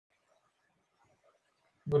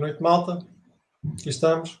Boa noite, malta. Aqui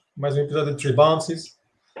estamos, mais um episódio de Three Bounces.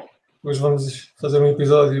 Hoje vamos fazer um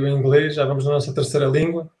episódio em inglês, já vamos na nossa terceira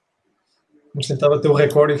língua. Vamos tentar bater o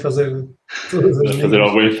recorde e fazer todas as línguas. Fazer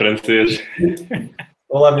algo em francês.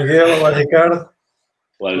 Olá, Miguel. Olá, Ricardo.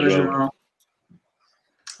 Olá, João.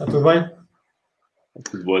 Está tudo bem?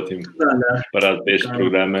 Tudo ótimo. Preparado para este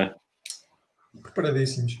programa.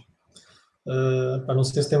 Preparadíssimos. Não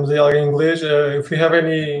sei se temos aí alguém em inglês. If we have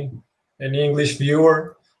any English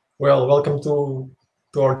viewer, well, welcome to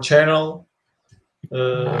our channel.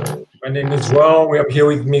 My name is João. We are here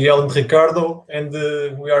with Miguel and Ricardo, and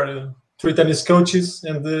we are three tennis coaches.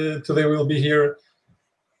 And today we'll be here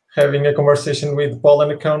having a conversation with Paul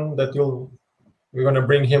Annacone that we're going to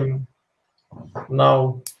bring him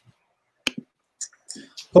now.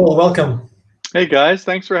 Paul, welcome. Hey guys,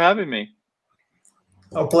 thanks for having me.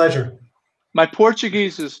 Our pleasure. My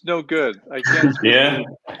Portuguese is no good. I can't speak. Yeah.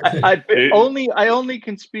 I only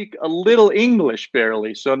can speak a little English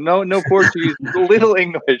barely. So no Portuguese, a little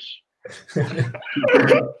English.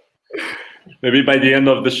 Maybe by the end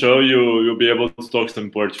of the show you'll be able to talk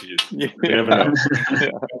some Portuguese. Yeah. You never know.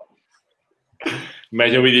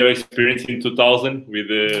 Imagine with your experience in 2000 with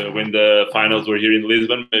when the finals were here in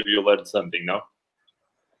Lisbon, maybe you learned something, no?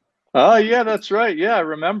 Oh yeah, that's right. Yeah, I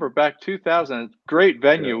remember back 2000. Great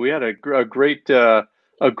venue. Yeah. We had a great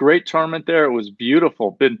tournament there. It was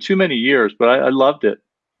beautiful. Been too many years, but I loved it.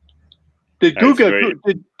 Did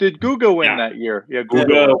Guga win that year? Yeah,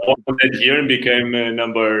 Guga won that year and became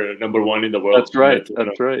number one in the world. That's right.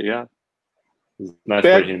 That's right. Yeah. Nice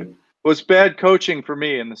for him. It was bad coaching for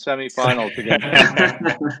me in the semifinals again.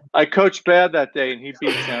 I coached bad that day, and he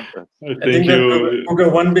beat Sampras. I think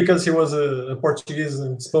Guga won because he was a Portuguese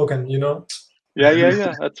spoken, you know?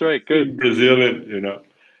 Yeah. That's right. Good. Brazilian, you know.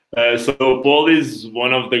 So Paul is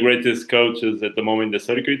one of the greatest coaches at the moment in the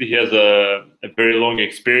circuit. He has a very long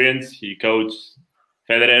experience. He coached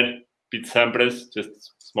Federer, Pete Sampras,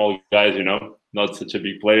 just small guys, you know, not such a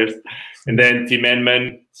big players. And then Tim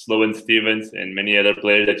Henman, Sloane Stephens, and many other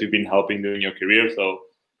players that you've been helping during your career. So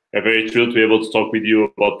we're very thrilled to be able to talk with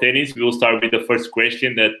you about tennis. We will start with the first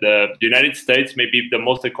question that the United States may be the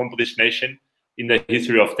most accomplished nation in the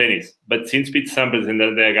history of tennis. But since Pete Sampras and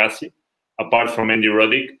Andre Agassi, apart from Andy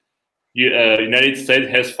Roddick, United States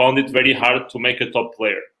has found it very hard to make a top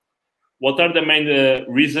player. What are the main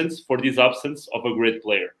reasons for this absence of a great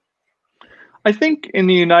player? I think in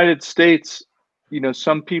the United States, you know,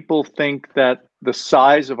 some people think that the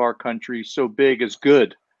size of our country so big is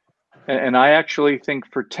good. And I actually think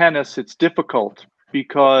for tennis, it's difficult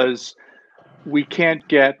because we can't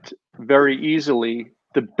get very easily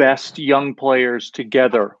the best young players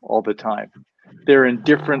together all the time. They're in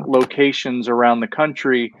different locations around the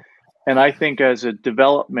country. And I think as a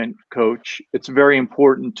development coach, it's very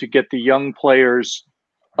important to get the young players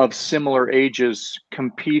of similar ages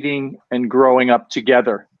competing and growing up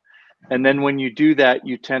together. And then when you do that,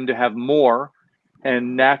 you tend to have more,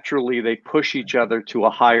 and naturally they push each other to a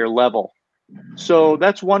higher level. So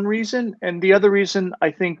that's one reason. And the other reason, I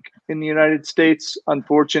think in the United States,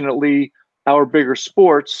 unfortunately, our bigger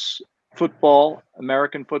sports, football,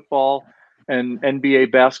 American football, and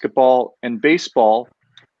NBA basketball and baseball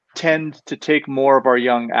tend to take more of our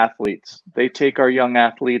young athletes. They take our young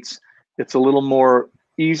athletes. It's a little more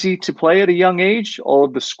easy to play at a young age. All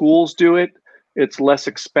of the schools do it. It's less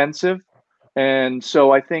expensive. And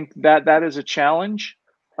so I think that is a challenge.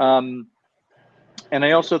 And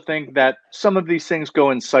I also think that some of these things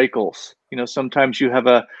go in cycles. You know, sometimes you have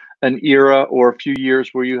an era or a few years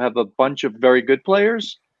where you have a bunch of very good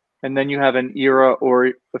players, and then you have an era or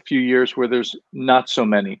a few years where there's not so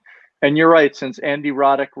many. And you're right, since Andy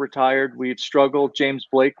Roddick retired, we've struggled. James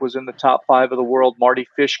Blake was in the top 5 of the world. Marty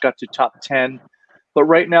Fish got to top 10. But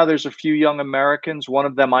right now, there's a few young Americans. One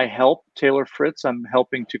of them I help, Taylor Fritz, I'm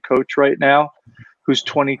helping to coach right now, who's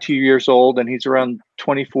 22 years old, and he's around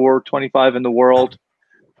 24, 25 in the world.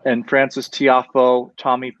 And Francis Tiafoe,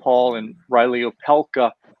 Tommy Paul, and Riley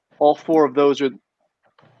Opelka, all 4 of those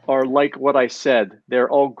are like what I said. They're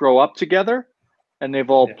all grow up together, and they've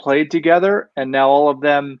all played together, and now all of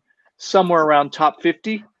them somewhere around top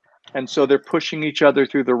 50. And so they're pushing each other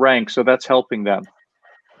through the ranks, so that's helping them.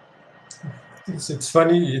 It's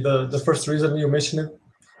funny, the first reason you mentioned it,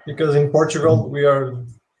 because in Portugal, we are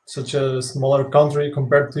such a smaller country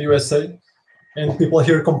compared to USA. And people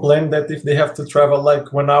here complain that if they have to travel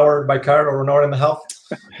like 1 hour by car or 1 hour and a half,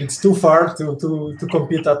 it's too far to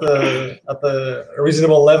compete at a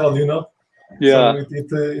reasonable level, you know? Yeah.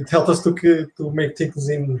 So it helps us to make things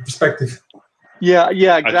in perspective.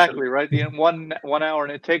 Yeah, exactly. Right. In 1 hour,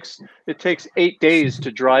 and it takes 8 days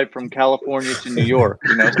to drive from California to New York.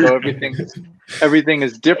 So everything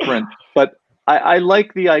is different. But I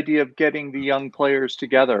like the idea of getting the young players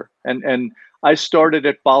together. And I started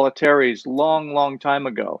at Bollettieri's long time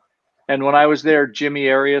ago. And when I was there, Jimmy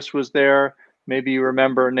Arias was there. Maybe you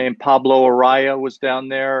remember a name, Pablo Araya was down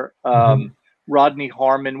there. Rodney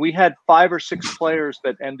Harmon. We had 5 or 6 players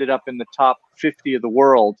that ended up in the top 50 of the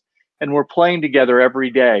world. And we're playing together every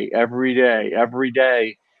day.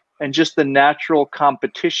 And just the natural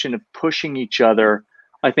competition of pushing each other,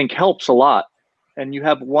 I think, helps a lot. And you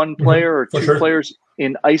have one player or two players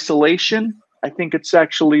in isolation, I think it's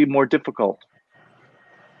actually more difficult.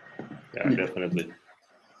 Yeah, definitely.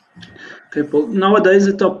 Okay, Paul. Nowadays,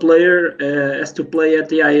 a top player has to play at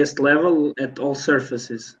the highest level at all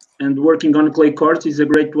surfaces. And working on clay courts is a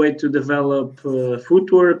great way to develop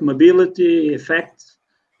footwork, mobility, effects.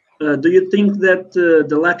 Do you think that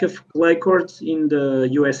the lack of clay courts in the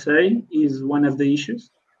USA is one of the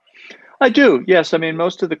issues? I do, yes. I mean,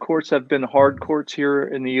 most of the courts have been hard courts here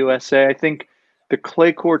in the USA. I think the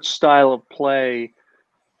clay court style of play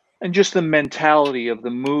and just the mentality of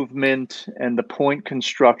the movement and the point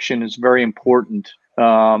construction is very important.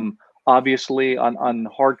 Obviously, on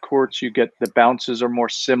hard courts, you get the bounces are more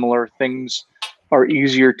similar. Things are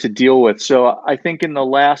easier to deal with. So I think in the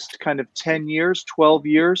last kind of 10 years, 12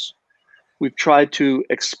 years, we've tried to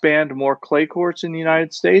expand more clay courts in the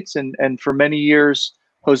United States. And for many years,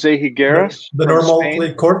 Jose Higueras. The normal Spain,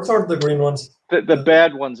 clay courts or the green ones? The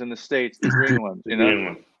bad ones in the States, the green ones,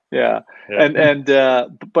 Yeah.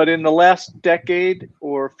 But in the last decade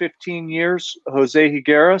or 15 years, Jose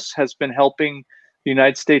Higueras has been helping the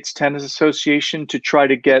United States Tennis Association to try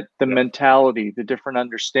to get the mentality, the different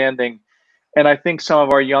understanding. And I think some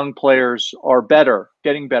of our young players are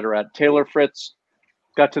getting better at it. Taylor Fritz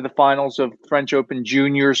got to the finals of French Open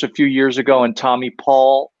Juniors a few years ago, and Tommy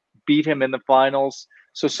Paul beat him in the finals.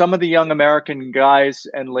 So some of the young American guys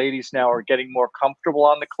and ladies now are getting more comfortable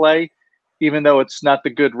on the clay, even though it's not the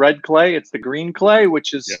good red clay, it's the green clay,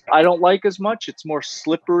 which is I don't like as much. It's more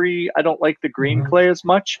slippery. I don't like the green clay as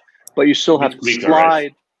much, but you still have to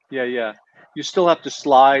slide. Right? You still have to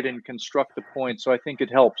slide and construct the point. So I think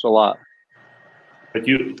it helps a lot. But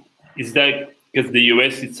is that because the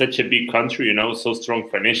US is such a big country, so strong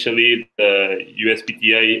financially, the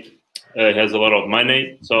USPTA has a lot of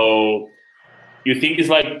money. So you think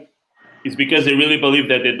it's because they really believe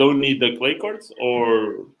that they don't need the clay courts,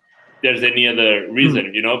 or there's any other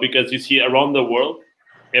reason, because you see around the world,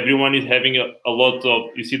 everyone is having a lot of,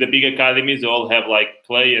 you see the big academies, they all have like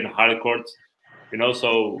clay and hard courts,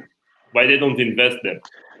 so why they don't invest them?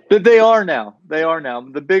 They are now.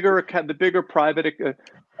 The bigger private,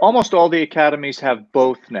 almost all the academies have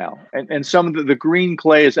both now. And some of the green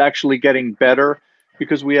clay is actually getting better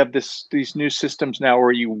because we have these new systems now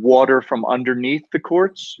where you water from underneath the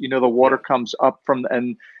courts. The water comes up from,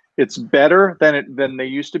 and it's better than they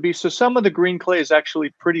used to be. So some of the green clay is actually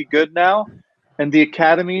pretty good now, and the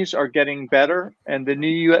academies are getting better. And the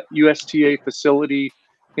new USTA facility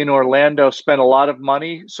in Orlando spent a lot of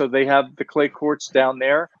money, so they have the clay courts down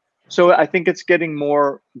there. So I think it's getting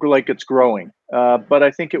more like it's growing, but I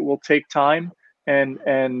think it will take time, and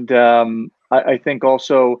I think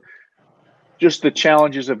also just the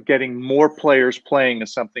challenges of getting more players playing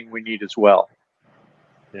is something we need as well.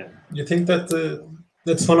 Yeah, you think that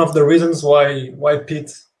that's one of the reasons why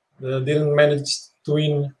Pete didn't manage to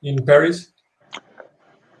win in Paris?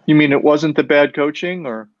 You mean it wasn't the bad coaching,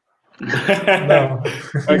 or? No,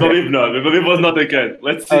 I believe not. I believe it was not the case.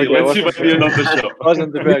 Let's see. Let's see by the end of the show.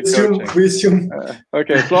 Wasn't the bad coaching? We assume.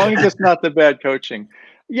 Okay, as long as it's not the bad coaching.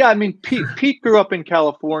 Yeah, I mean, Pete grew up in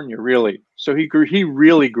California, really. So he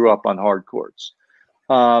really grew up on hard courts,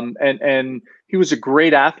 and he was a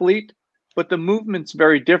great athlete. But the movement's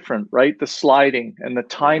very different, right? The sliding and the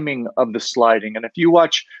timing of the sliding. And if you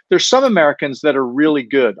watch, there's some Americans that are really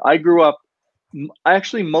good. I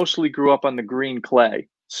actually mostly grew up on the green clay.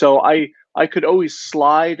 So I could always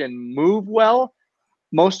slide and move well.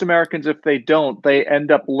 Most Americans, if they don't, they end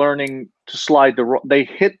up learning to slide they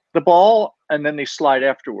hit the ball and then they slide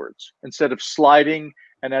afterwards instead of sliding.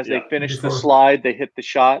 And as they finish the slide, they hit the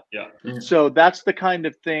shot. Yeah. So that's the kind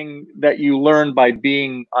of thing that you learn by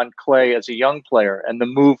being on clay as a young player, and the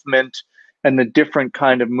movement and the different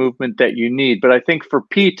kind of movement that you need. But I think for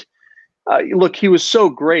Pete, look, he was so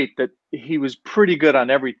great that he was pretty good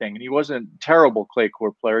on everything, and he wasn't a terrible clay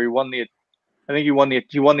court player. He won the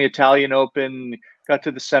Italian Open, got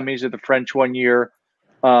to the semis of the French one year.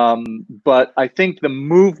 But I think the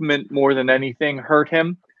movement more than anything hurt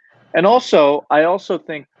him. And I also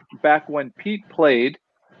think back when Pete played,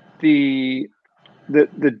 the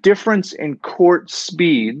the difference in court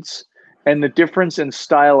speeds and the difference in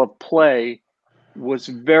style of play was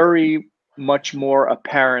very much more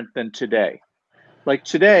apparent than today. Like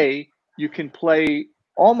today, you can play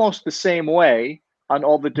almost the same way on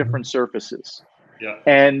all the different surfaces. Yeah.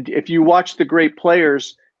 And if you watch the great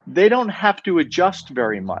players, they don't have to adjust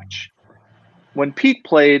very much. When Pete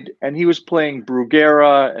played, and he was playing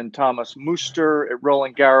Bruguera and Thomas Muster at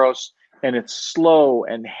Roland Garros, and it's slow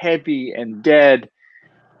and heavy and dead,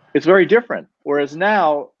 it's very different. Whereas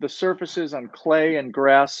now, the surfaces on clay and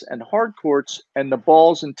grass and hard courts and the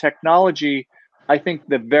balls and technology, I think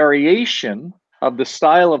the variation of the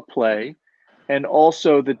style of play and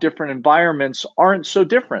also the different environments aren't so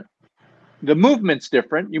different. The movement's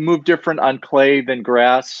different. You move different on clay than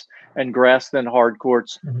grass and grass than hard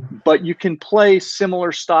courts, but you can play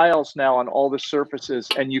similar styles now on all the surfaces,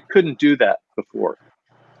 and you couldn't do that before.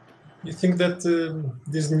 You think that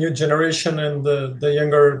this new generation and the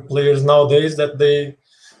younger players nowadays, that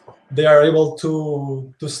they are able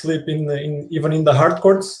to sleep in even in the hard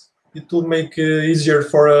courts? It will make easier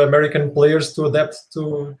for American players to adapt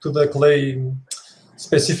to the clay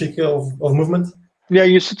specific of movement. Yeah,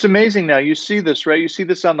 it's amazing now. You see this, right? You see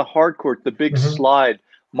this on the hard court, the big slide,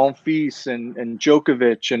 Monfils and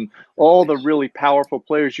Djokovic and all the really powerful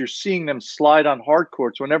players. You're seeing them slide on hard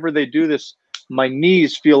courts. Whenever they do this, my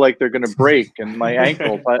knees feel like they're going to break and my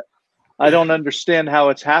ankle. But I don't understand how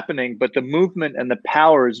it's happening, but the movement and the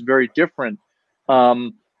power is very different.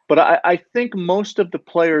 But I think most of the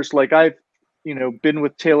players, like I've, been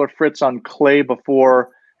with Taylor Fritz on clay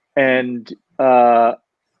before, and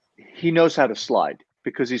he knows how to slide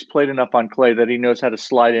because he's played enough on clay that he knows how to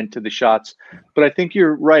slide into the shots. But I think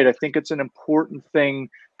you're right. I think it's an important thing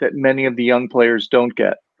that many of the young players don't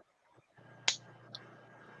get.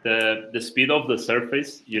 The speed of the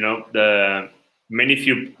surface, not many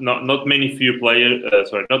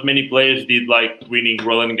players did like winning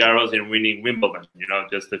Roland Garros and winning Wimbledon,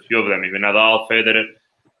 just a few of them, even Nadal, Federer,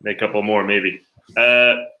 and a couple more maybe.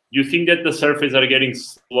 You think that the surfaces are getting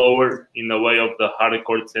slower in the way of the hard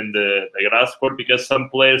courts and the grass court? Because some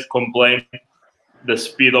players complain the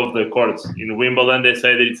speed of the courts. In Wimbledon, they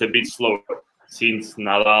say that it's a bit slower since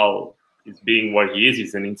Nadal is being where he is.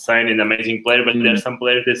 He's an insane and amazing player, but there's some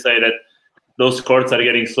players that say that those courts are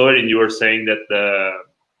getting slower, and you were saying that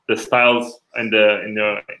the styles and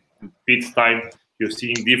in Pete's time, you're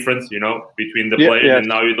seeing difference, between the players, and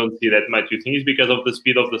now you don't see that much. You think it's because of the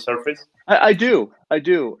speed of the surface? I do.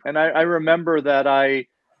 And I remember that I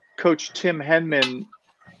coached Tim Henman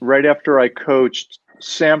right after I coached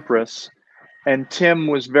Sampras, and Tim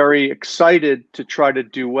was very excited to try to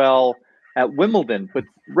do well at Wimbledon. But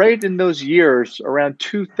right in those years, around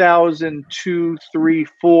 2002, 3,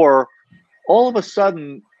 4, all of a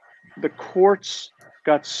sudden, the courts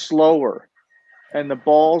got slower and the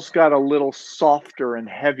balls got a little softer and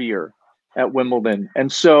heavier at Wimbledon.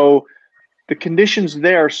 And so the conditions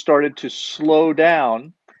there started to slow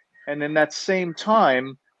down. And in that same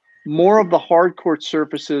time, more of the hard court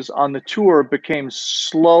surfaces on the tour became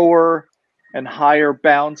slower and higher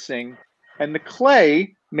bouncing. And the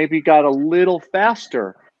clay maybe got a little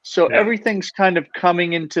faster. So everything's kind of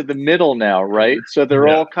coming into the middle now, right? So they're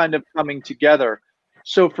all kind of coming together.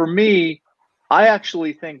 So for me, I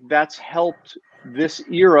actually think that's helped this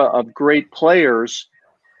era of great players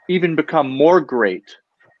even become more great,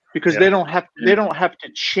 because they don't have to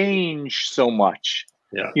change so much.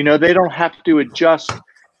 They don't have to adjust.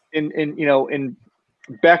 In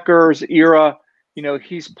Becker's era,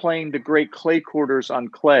 he's playing the great clay quarters on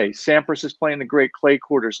clay. Sampras is playing the great clay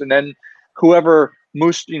quarters, and then whoever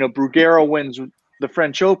Bruguera wins the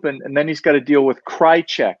French Open, and then he's got to deal with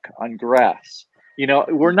Krajicek on grass.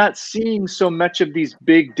 We're not seeing so much of these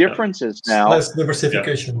big differences now. Less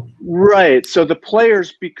diversification. Right. So the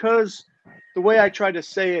players, because the way I try to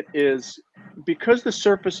say it is, because the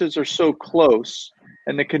surfaces are so close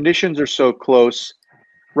and the conditions are so close,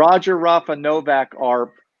 Roger, Rafa, Novak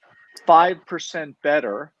are 5%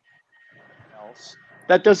 better.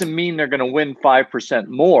 That doesn't mean they're going to win 5%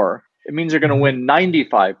 more. It means they're going to win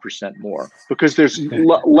 95% more, because there's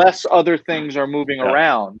less other things are moving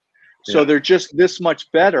around. So they're just this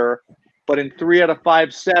much better, but in 3 out of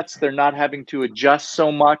 5 sets, they're not having to adjust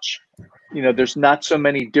so much. There's not so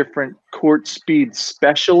many different court speed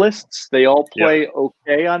specialists. They all play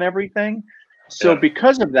okay on everything. So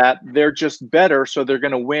because of that, they're just better. So they're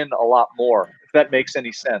going to win a lot more, if that makes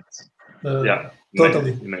any sense.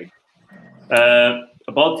 Totally.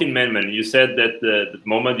 About Tim Henman, you said that the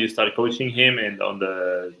moment you start coaching him, and on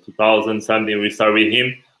the 2000 something we start with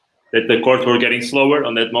him, that the courts were getting slower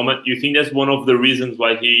on that moment. You think that's one of the reasons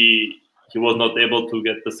why he he was not able to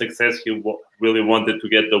get the success he really wanted to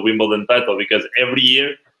get the Wimbledon title, because every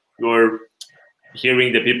year you're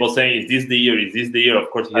hearing the people saying, is this the year? Is this the year? Of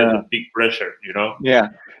course, he has a big pressure, you know? Yeah.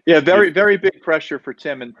 Very big pressure for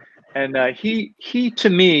Tim. And he, to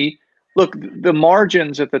me, look, the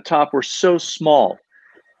margins at the top were so small.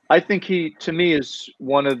 I think he, to me, is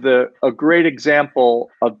a great example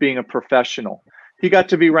of being a professional. He got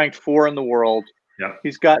to be ranked 4 in the world. Yeah.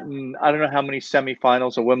 He's gotten, I don't know how many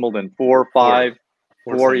semifinals of Wimbledon, 4 or 5,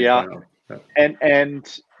 4, yeah.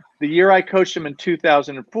 And the year I coached him in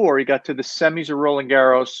 2004, he got to the semis of Roland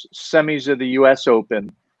Garros, semis of the US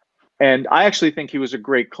Open. And I actually think he was a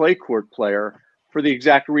great clay court player for the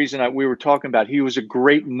exact reason we were talking about. He was a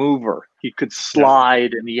great mover. He could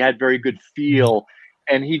slide and he had very good feel.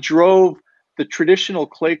 And he drove the traditional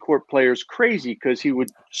clay court players crazy because he would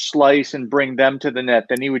slice and bring them to the net.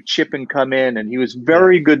 Then he would chip and come in, and he was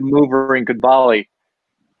very good mover and could volley.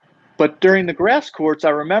 But during the grass courts, I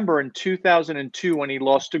remember in 2002 when he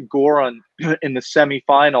lost to Goran in the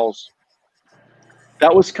semifinals,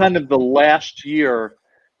 that was kind of the last year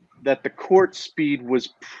that the court speed was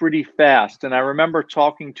pretty fast. And I remember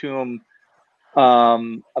talking to him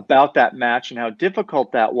about that match and how difficult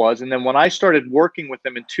that was. And then when I started working with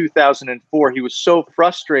him in 2004, he was so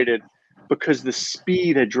frustrated because the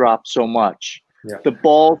speed had dropped so much. Yeah. The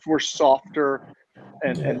balls were softer,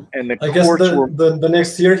 and the courts were. The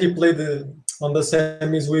next year he played on the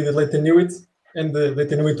semis with Leighton Hewitt, and the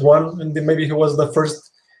Leighton Hewitt won, and maybe he was the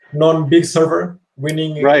first non-big server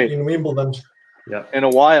winning in Wimbledon. Yeah, in a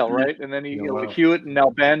while, right? And then Hewitt and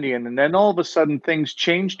Nalbandian, and then all of a sudden things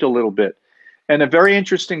changed a little bit. And a very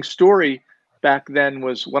interesting story back then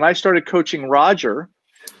was when I started coaching Roger,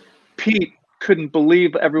 Pete couldn't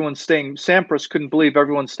believe Sampras couldn't believe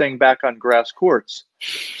everyone staying back on grass courts.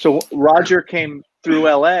 So Roger came through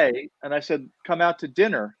LA and I said, come out to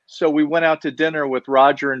dinner. So we went out to dinner with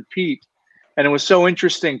Roger and Pete, and it was so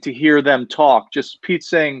interesting to hear them talk. Just Pete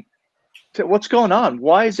saying, what's going on?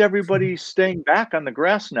 Why is everybody staying back on the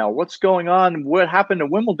grass now? What's going on? What happened to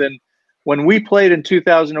Wimbledon? When we played in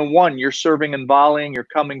 2001, you're serving and volleying, you're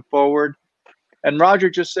coming forward. And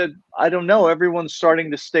Roger just said, I don't know. Everyone's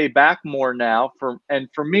starting to stay back more now. And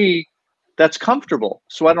for me, that's comfortable.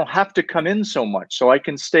 So I don't have to come in so much. So I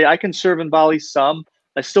can serve and volley some.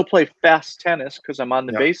 I still play fast tennis because I'm on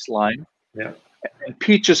the baseline. Yeah. And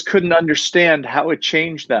Pete just couldn't understand how it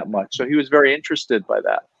changed that much. So he was very interested by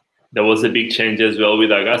that. There was a big change as well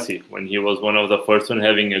with Agassi when he was one of the first one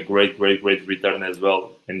having a great return as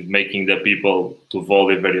well, and making the people to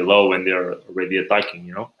volley very low when they're already attacking,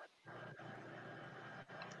 you know?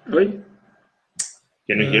 Oi?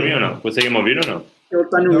 Can you hear me or no? Consegue me ouvir ou não? Eu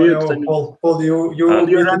tô no mute. Paul, you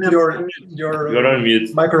muted your on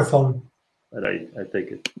mute. Microphone. Right, I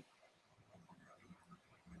take it.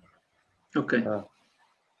 Okay.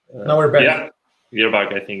 Now we're back. Yeah, you're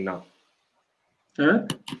back, I think now. Huh?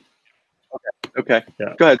 Okay.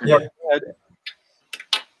 Yeah. Go ahead. Yeah. Go ahead.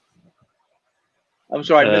 I'm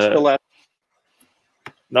sorry, I missed the last.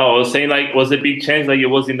 No, I was saying, like, was a big change like it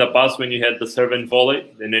was in the past when you had the serve and volley,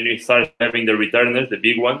 and then you start having the returners, the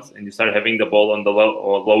big ones, and you start having the ball on the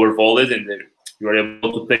lower volleys, and you were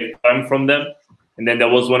able to take time from them. And then that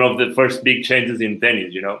was one of the first big changes in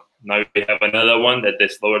tennis, you know. Now we have another one that they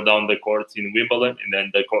slower down the courts in Wimbledon, and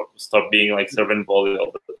then the court stop being like serve and volley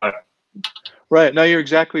all the time. Right. No, you're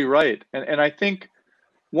exactly right. And I think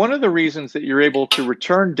one of the reasons that you're able to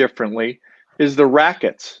return differently is the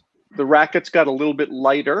rackets. The rackets got a little bit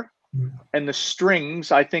lighter, and the strings,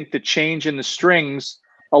 I think the change in the strings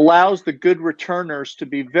allows the good returners to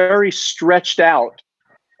be very stretched out,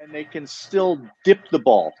 and they can still dip the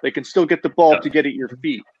ball. They can still get the ball to get at your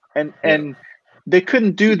feet. And they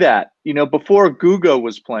couldn't do that, you know, before Guga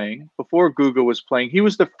was playing. He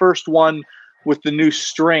was the first one with the new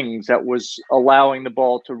strings that was allowing the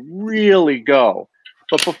ball to really go.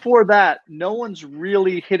 But before that, no one's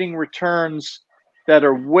really hitting returns that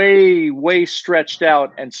are way stretched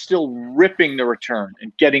out and still ripping the return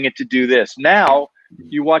and getting it to do this. Now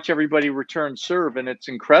you watch everybody return serve, and it's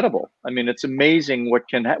incredible. I mean, it's amazing what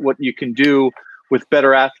you can do with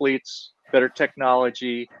better athletes, better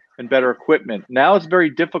technology, and better equipment. Now it's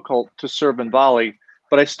very difficult to serve and volley,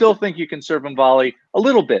 but I still think you can serve and volley a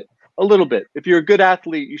little bit. If you're a good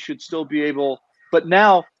athlete, you should still be able. But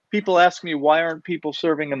now people ask me, why aren't people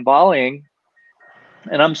serving and volleying?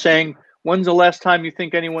 And I'm saying, when's the last time you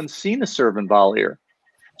think anyone's seen a serve and volleyer?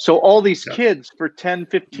 So all these kids for 10,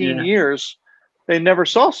 15 years, they never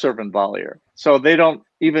saw serve and volleyer. So they don't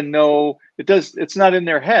even know it's not in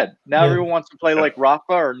their head. Now everyone wants to play like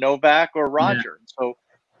Rafa or Novak or Roger. So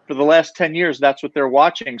for the last 10 years, that's what they're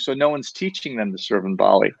watching. So no one's teaching them to serve and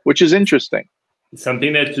volley, which is interesting.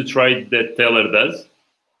 Something that you tried that Taylor does?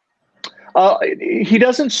 He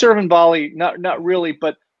doesn't serve and volley, not really,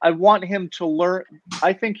 but I want him to learn.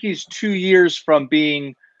 I think he's 2 years from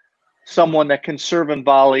being someone that can serve and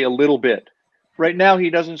volley a little bit. Right now, he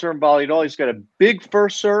doesn't serve and volley at all. He's got a big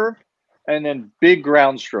first serve and then big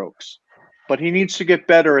ground strokes. But he needs to get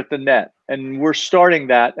better at the net. And we're starting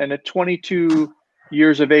that. And at 22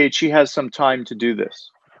 years of age, he has some time to do this.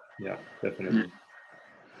 Yeah, definitely.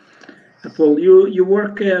 Paul, you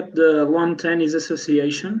work at the Lawn Tennis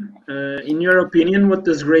Association. In your opinion, what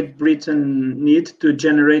does Great Britain need to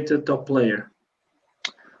generate a top player?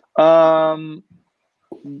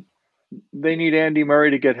 They need Andy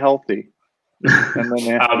Murray to get healthy. And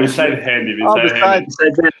then beside Andy,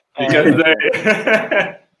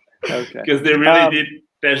 because they really did.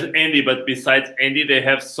 There's Andy, but besides Andy, they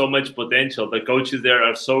have so much potential. The coaches there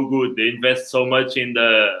are so good. They invest so much in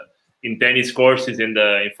tennis courses, in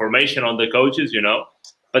the information on the coaches,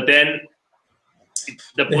 But then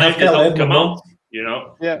the players don't come out,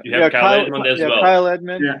 Yeah, you have Kyle Edmund as well. Kyle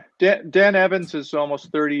Edmund. Yeah. Dan Evans is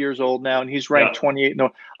almost 30 years old now, and he's ranked 28.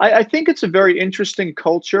 No, I think it's a very interesting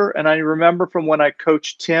culture, and I remember from when I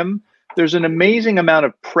coached Tim, there's an amazing amount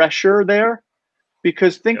of pressure there,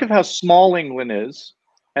 because think of how small England is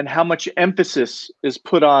and how much emphasis is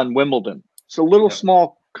put on Wimbledon. It's a little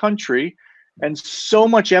small country, and so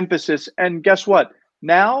much emphasis. And guess what?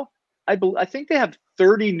 Now, I think they have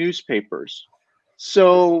 30 newspapers.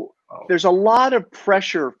 So there's a lot of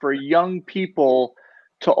pressure for young people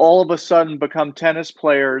to all of a sudden become tennis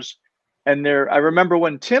players. And I remember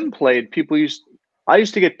when Tim played, I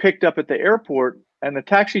used to get picked up at the airport, and the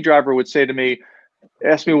taxi driver would say to me,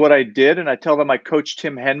 ask me what I did, and I tell them I coached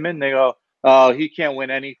Tim Henman. They go, "Oh, he can't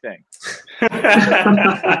win anything."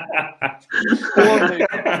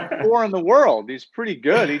 Four in the world. He's pretty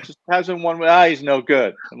good. He just hasn't won. He's no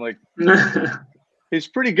good. I'm like, he's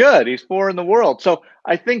pretty good. He's 4 in the world. So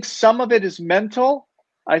I think some of it is mental.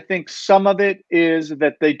 I think some of it is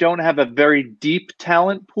that they don't have a very deep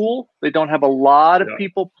talent pool. They don't have a lot of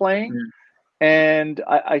people playing. And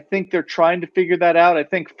I think they're trying to figure that out. I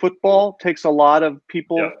think football takes a lot of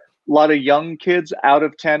people, a lot of young kids out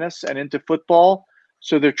of tennis and into football.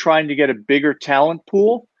 So they're trying to get a bigger talent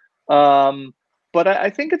pool. But I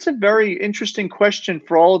think it's a very interesting question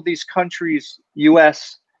for all of these countries,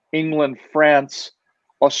 US, England, France,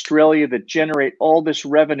 Australia, that generate all this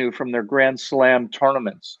revenue from their Grand Slam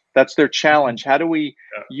tournaments. That's their challenge. How do we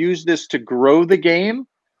use this to grow the game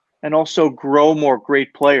and also grow more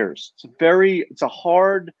great players? It's a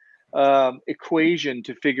hard equation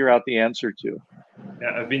to figure out the answer to.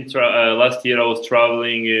 Yeah, I've been last year. I was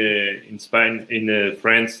traveling in Spain, in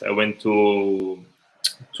France. I went to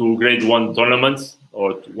 2 Grade 1 tournaments,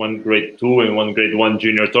 or 1 Grade 2 and 1 Grade 1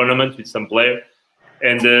 junior tournament with some player,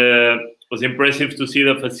 and it was impressive to see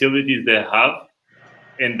the facilities they have.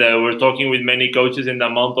 And we're talking with many coaches and the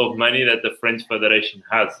amount of money that the French Federation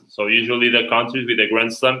has. So usually the countries with the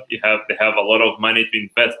Grand Slam, they have a lot of money to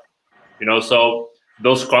invest. So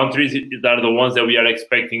those countries are the ones that we are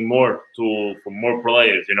expecting more for more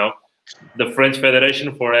players. The French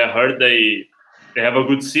Federation, for I heard, they have a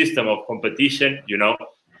good system of competition.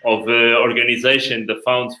 Of organization, the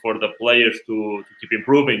funds for the players to keep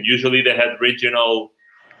improving. Usually they had regional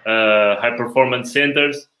high performance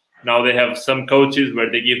centers. Now they have some coaches where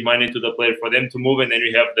they give money to the player for them to move, and then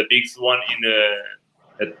we have the biggest one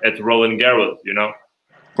at Roland Garros,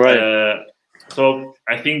 Right. So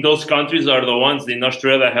I think those countries are the ones. In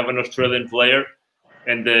Australia, I have an Australian player,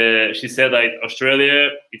 and she said, like, Australia,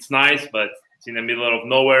 it's nice, but it's in the middle of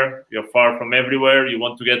nowhere. You're far from everywhere. You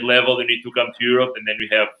want to get level, you need to come to Europe, and then we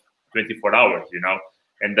have 24 hours,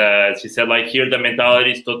 And she said, like, here the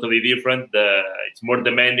mentality is totally different. It's more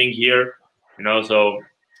demanding here, So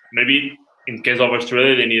maybe in case of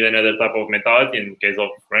Australia, they need another type of mentality. In case of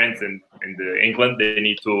France and England, they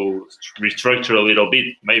need to restructure a little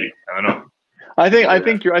bit. Maybe, I don't know. I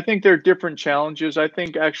think there are different challenges. I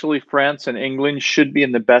think actually France and England should be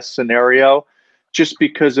in the best scenario, just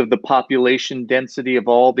because of the population density of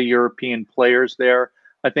all the European players there.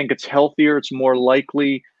 I think it's healthier. It's more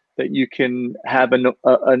likely that you can have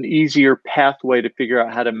an easier pathway to figure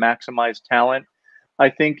out how to maximize talent. I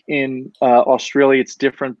think in Australia, it's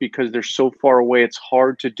different because they're so far away. It's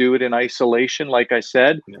hard to do it in isolation, like I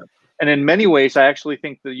said. Yeah. And in many ways, I actually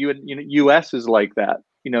think the U.S. is like that.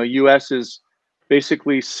 U.S. is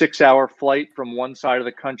basically 6-hour flight from one side of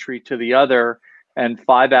the country to the other, and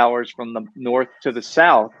 5 hours from the north to the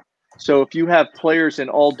south. So if you have players in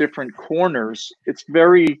all different corners, it's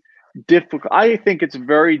very difficult. I think it's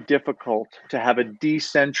very difficult to have a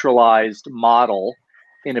decentralized model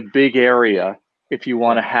in a big area if you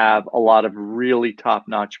want to have a lot of really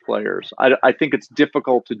top-notch players. I think it's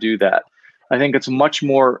difficult to do that. I think it's much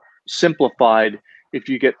more simplified if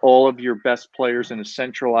you get all of your best players in a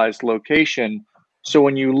centralized location. So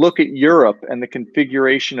when you look at Europe and the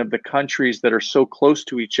configuration of the countries that are so close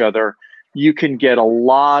to each other, you can get a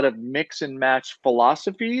lot of mix and match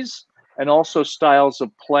philosophies and also styles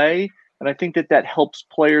of play. And I think that that helps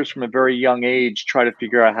players from a very young age try to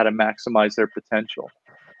figure out how to maximize their potential.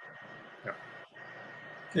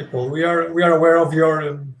 Okay, Paul, we are aware of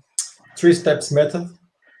your 3 steps method.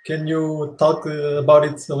 Can you talk about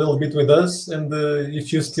it a little bit with us, and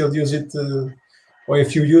if you still use it, or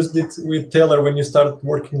if you used it with Taylor when you started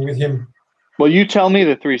working with him? Well, you tell me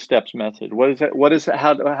the 3 steps method. What is it? What is it?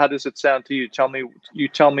 How does it sound to you? Tell me. You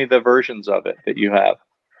tell me the versions of it that you have.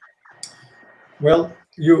 Well,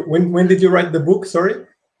 when did you write the book? Sorry.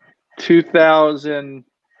 2000.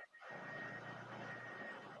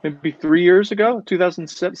 Maybe 3 years ago,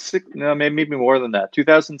 2006, no, maybe more than that,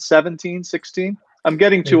 2017, 16. I'm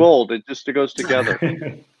getting too old. It goes together.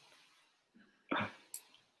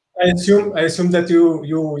 I assume that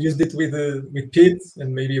you used it with Pete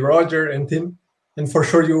and maybe Roger and Tim, and for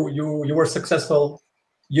sure you were successful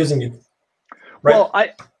using it.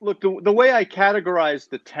 Right? Well, the way I categorize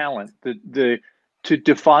the talent, to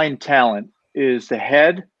define talent is the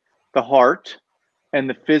head, the heart, and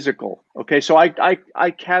the physical. Okay, so I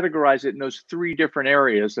categorize it in those 3 different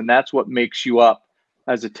areas, and that's what makes you up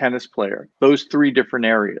as a tennis player. Those 3 different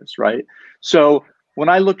areas, right? So when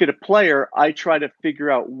I look at a player, I try to figure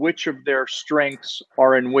out which of their strengths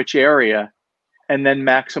are in which area, and then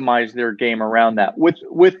maximize their game around that.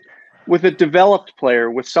 With a developed player,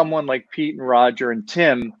 with someone like Pete and Roger and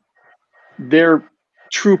Tim, they're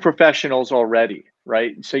true professionals already,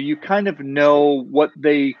 right? So you kind of know what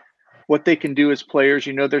they can do as players,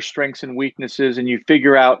 you know their strengths and weaknesses, and you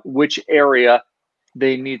figure out which area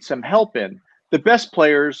they need some help in. The best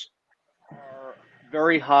players are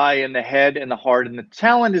very high in the head and the heart, and the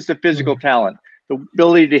talent is the physical talent, the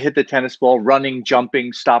ability to hit the tennis ball, running,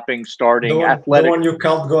 jumping, stopping, starting, athletic. The one you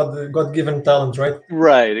called God-given talent, right?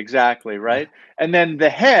 Right, exactly, right? And then the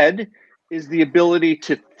head is the ability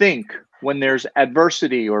to think when there's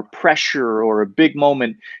adversity or pressure or a big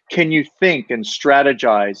moment. Can you think and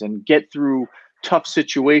strategize and get through tough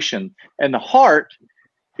situation? And the heart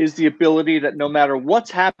is the ability that no matter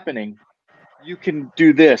what's happening, you can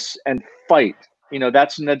do this and fight. You know,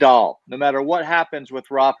 that's Nadal. No matter what happens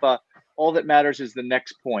with Rafa, all that matters is the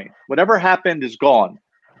next point. Whatever happened is gone.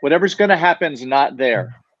 Whatever's going to happen is not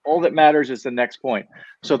there. All that matters is the next point.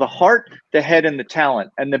 So the heart, the head, and the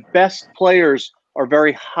talent. And the best players are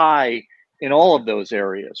very high in all of those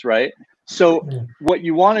areas, right? So what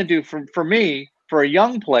you want to do for me, for a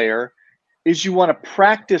young player, is you want to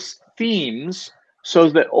practice themes so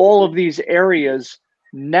that all of these areas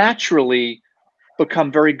naturally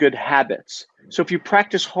become very good habits. So if you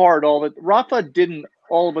practice hard, Rafa didn't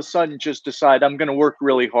all of a sudden just decide, I'm going to work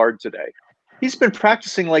really hard today. He's been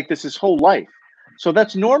practicing like this his whole life. So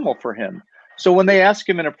that's normal for him. So when they ask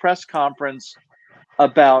him in a press conference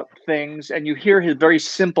about things and you hear his very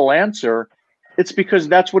simple answer, it's because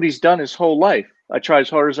that's what he's done his whole life. I try as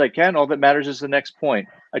hard as I can. All that matters is the next point.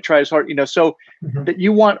 I try as hard, so that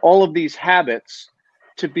you want all of these habits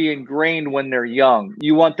to be ingrained when they're young.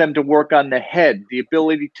 You want them to work on the head, the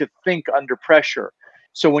ability to think under pressure.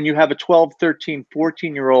 So when you have a 12, 13,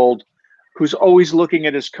 14-year-old who's always looking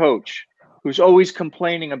at his coach, who's always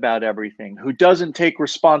complaining about everything, who doesn't take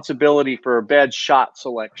responsibility for a bad shot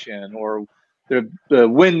selection, or the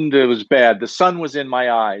wind was bad, the sun was in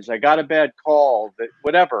my eyes, I got a bad call,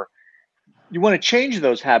 whatever. You want to change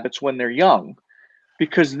those habits when they're young,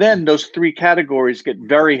 because then those 3 categories get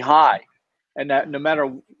very high. And that no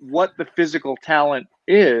matter what the physical talent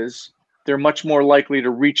is, they're much more likely to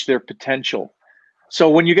reach their potential. So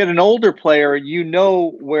when you get an older player, you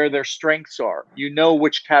know where their strengths are. You know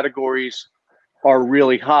which categories are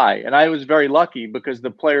really high. And I was very lucky because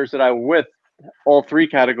the players that I was with, all 3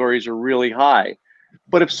 categories are really high.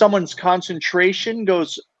 But if someone's concentration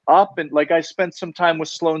goes up, and like I spent some time with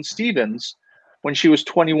Sloane Stephens when she was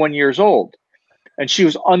 21 years old, and she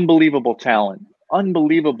was unbelievable talent,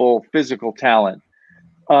 unbelievable physical talent.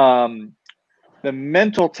 The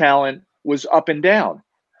mental talent was up and down,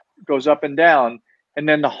 goes up and down. And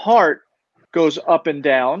then the heart goes up and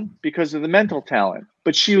down because of the mental talent.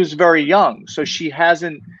 But she was very young, so she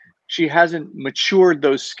hasn't matured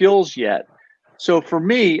those skills yet. So for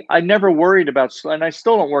me, I never worried about, and I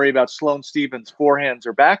still don't worry about Sloane Stephens' forehands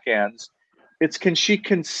or backhands. It's, can she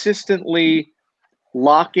consistently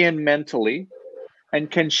lock in mentally, and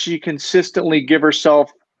can she consistently give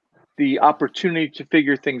herself the opportunity to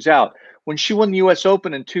figure things out? When she won the US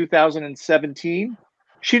Open in 2017,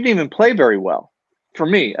 she didn't even play very well for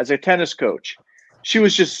me as a tennis coach. She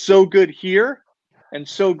was just so good here and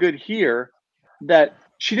so good here that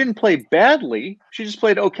she didn't play badly. She just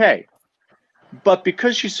played okay. But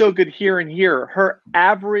because she's so good here and here, her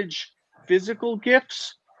average physical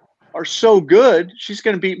gifts are so good, she's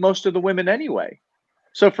going to beat most of the women anyway.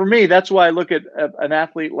 So for me, that's why I look at an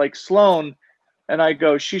athlete like Sloane and I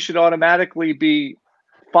go, she should automatically be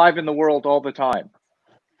 5 in the world all the time.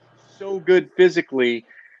 So good physically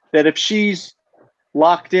that if she's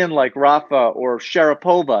locked in like Rafa or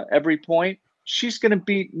Sharapova every point, she's going to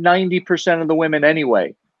beat 90% of the women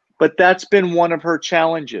anyway. But that's been one of her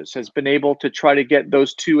challenges, has been able to try to get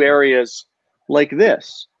those two areas like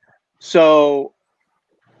this. So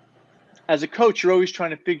as a coach, you're always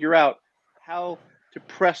trying to figure out how to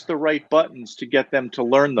press the right buttons to get them to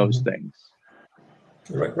learn those things.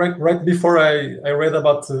 Right before I read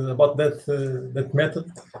about that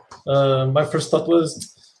method, my first thought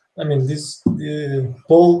was, I mean,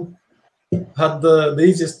 Paul had the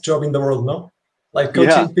easiest job in the world, no? Like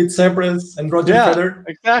coaching Pete Sampras and Roger Federer.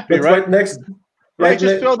 Exactly. But right next,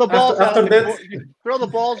 just throw the balls after that. Throw the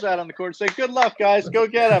balls out on the court and say, "Good luck, guys. Go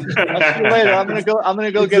get them. I'll see you later. I'm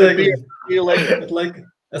gonna go get a beer. See you later." But like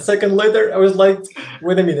a second later, I was like,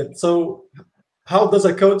 "Wait a minute. So, how does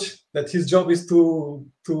a coach that his job is to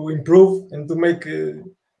improve and to make a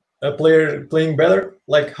player playing better?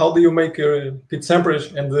 Like, how do you make Pete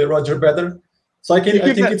Sampras and Roger better?" So I think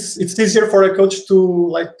it's easier for a coach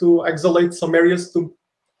to isolate some areas to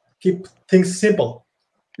keep things simple.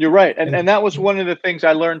 You're right, and that was one of the things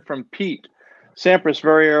I learned from Pete Sampras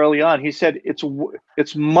very early on. He said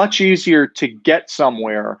it's much easier to get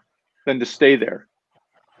somewhere than to stay there.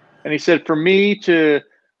 And he said for me to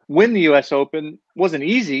win the US Open wasn't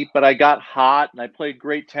easy, but I got hot and I played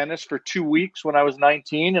great tennis for 2 weeks when I was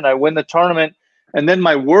 19, and I win the tournament, and then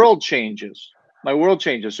my world changes.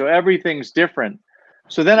 So everything's different.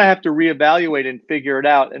 So then I have to reevaluate and figure it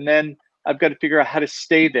out. And then I've got to figure out how to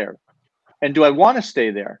stay there. And do I want to stay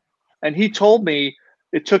there? And he told me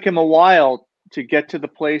it took him a while to get to the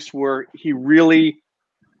place where he really,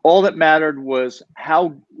 all that mattered was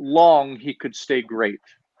how long he could stay great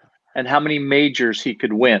and how many majors he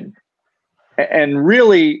could win. And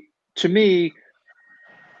really, to me,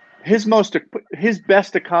 his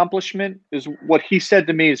best accomplishment is what he said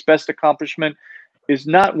to me. His best accomplishment is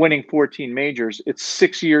not winning 14 majors. It's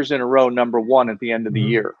 6 years in a row, #1 at the end of the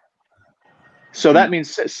year. So that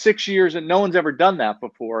means 6 years, and no one's ever done that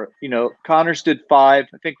before. You know, Connors did 5.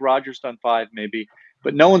 I think Roger's done 5 maybe,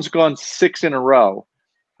 but no one's gone 6 in a row.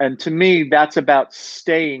 And to me, that's about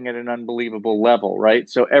staying at an unbelievable level, right?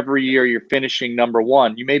 So every year you're finishing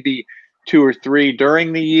 #1. You may be 2 or 3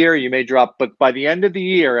 during the year, you may drop, but by the end of the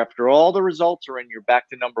year, after all the results are in, you're back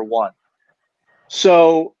to #1.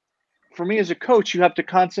 So for me as a coach, you have to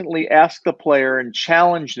constantly ask the player and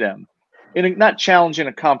challenge them. Not challenge in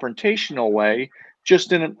a confrontational way,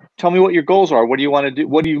 just tell me what your goals are. What do you want to do?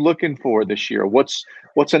 What are you looking for this year? What's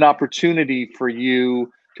an opportunity for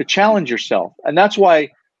you to challenge yourself? And that's why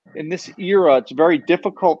in this era, it's very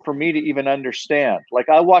difficult for me to even understand. Like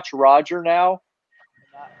I watch Roger now,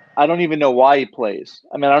 I don't even know why he plays.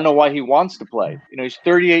 I mean, I don't know why he wants to play. You know, he's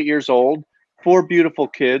 38 years old, 4 beautiful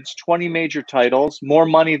kids, 20 major titles, more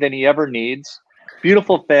money than he ever needs,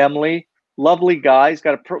 beautiful family, lovely guy. He's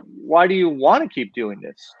got why do you want to keep doing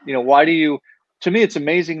this? You know, why do you? To me, it's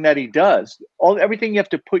amazing that he does everything you have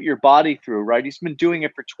to put your body through, right? He's been doing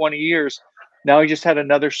it for 20 years. Now he just had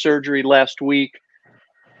another surgery last week,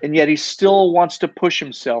 and yet he still wants to push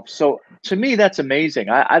himself. So to me, that's amazing.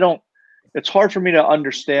 I don't. It's hard for me to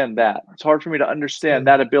understand that. It's hard for me to understand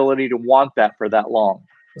that ability to want that for that long.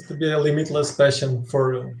 It's to be a limitless passion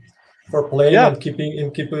for playing and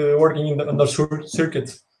keep working on the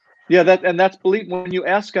circuit. Yeah, that's believe. When you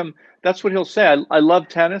ask him, that's what he'll say. I love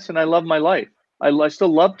tennis and I love my life. I still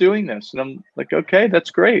love doing this, and I'm like, okay,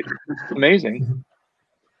 that's great. It's amazing.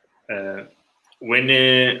 When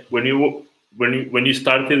you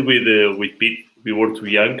started with Pete, we were too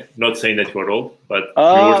young. Not saying that you are old, but we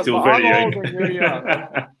were still very young.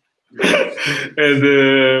 And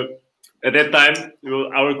at that time,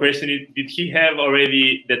 our question is: did he have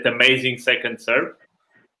already that amazing second serve?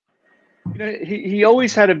 You know, he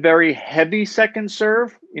always had a very heavy second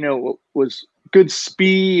serve. You know, was good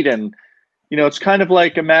speed, and you know, it's kind of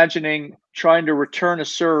like imagining trying to return a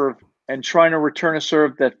serve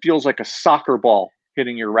that feels like a soccer ball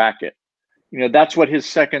hitting your racket. You know, that's what his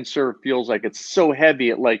second serve feels like. It's so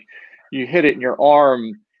heavy, like you hit it in your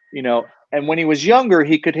arm, you know, And when he was younger,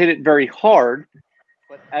 he could hit it very hard.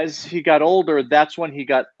 But as he got older, that's when he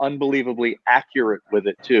got unbelievably accurate with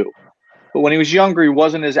it too. But when he was younger, he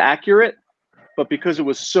wasn't as accurate. But because it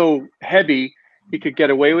was so heavy, he could get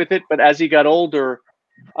away with it. But as he got older,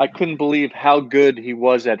 I couldn't believe how good he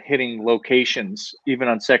was at hitting locations, even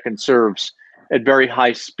on second serves, at very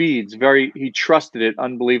high speeds. He trusted it,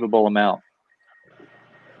 unbelievable amount.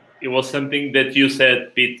 It was something that you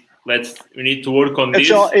said, Pete. We need to work on this.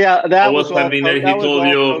 That was something that he told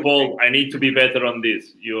you, coaching. Paul, I need to be better on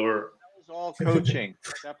this. That was all coaching.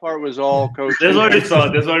 That part was all coaching. That's what we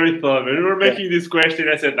thought. When we were making this question,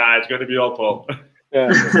 I said, nah, it's going to be all Paul.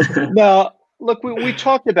 Yeah. No, look, we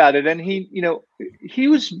talked about it, and he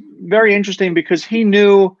was very interesting because he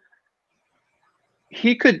knew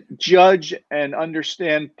he could judge and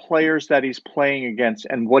understand players that he's playing against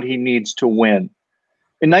and what he needs to win.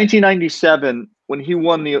 In 1997, when he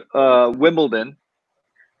won the Wimbledon,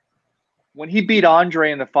 when he beat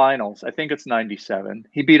Andre in the finals, I think it's 97,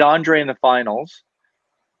 he beat Andre in the finals.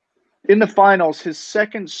 In the finals, his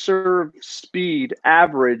second serve speed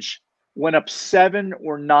average went up 7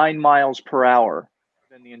 or 9 miles per hour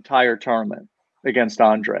in the entire tournament against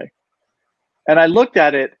Andre. And I looked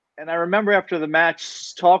at it, and I remember after the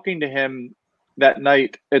match talking to him that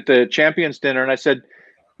night at the Champions Dinner, and I said,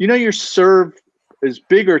 your serve is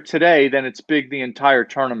bigger today than it's big the entire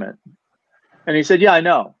tournament. And he said, yeah, I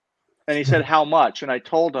know. And he said, how much? And I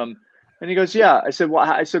told him, and he goes, yeah. I said,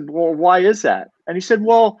 well, why is that? And he said,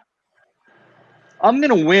 well, I'm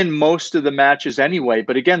going to win most of the matches anyway,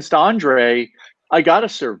 but against Andre, I got to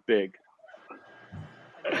serve big.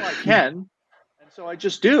 I know I can, and so I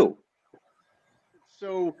just do.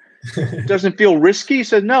 So it doesn't feel risky. He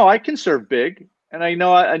said, no, I can serve big. And I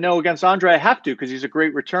know against Andre I have to because he's a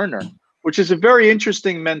great returner, which is a very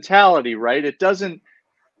interesting mentality, right? It doesn't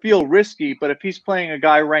feel risky, but if he's playing a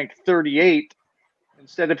guy ranked 38,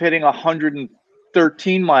 instead of hitting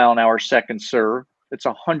 113 mile an hour second serve, it's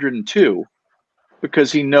 102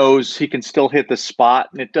 because he knows he can still hit the spot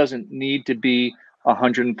and it doesn't need to be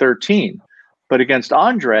 113. But against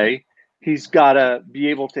Andre, he's got to be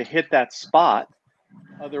able to hit that spot.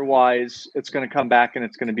 Otherwise, it's going to come back and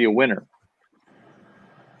it's going to be a winner.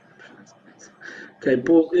 Okay,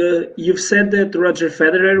 Paul, you've said that Roger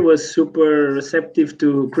Federer was super receptive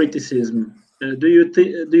to criticism. Do you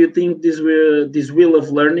think this will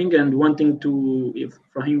of learning and wanting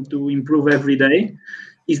for him to improve every day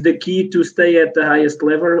is the key to stay at the highest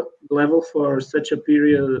level for such a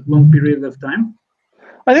long period of time?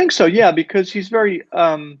 I think so, yeah, because he's very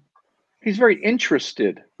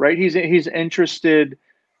interested, right? He's interested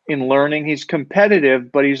in learning. He's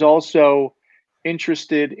competitive, but he's also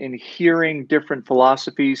interested in hearing different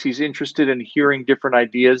philosophies. He's interested in hearing different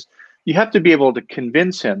ideas. You have to be able to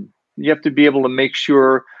convince him. You have to be able to make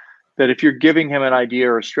sure that if you're giving him an idea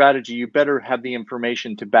or a strategy, you better have the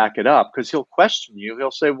information to back it up because he'll question you. He'll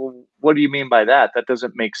say, well, what do you mean by that? That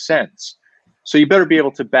doesn't make sense. So you better be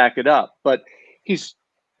able to back it up. But he's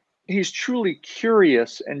truly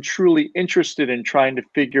curious and truly interested in trying to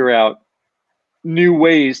figure out new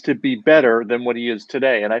ways to be better than what he is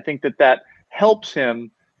today. And I think that helps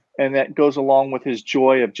him, and that goes along with his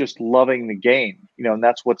joy of just loving the game, and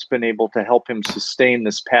that's what's been able to help him sustain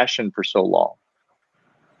this passion for so long.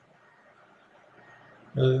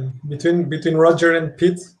 Between Roger and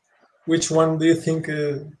Pete, which one do you think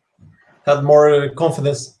had more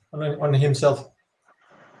confidence on himself?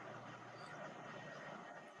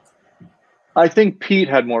 I think Pete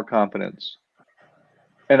had more confidence,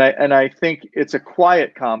 and I think it's a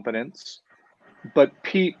quiet confidence, but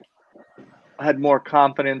Pete had more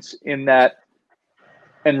confidence in that.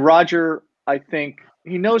 And Roger, I think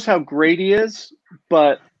he knows how great he is,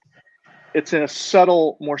 but it's in a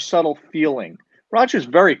more subtle feeling. Roger's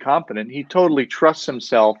very confident. He totally trusts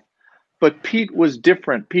himself, but Pete was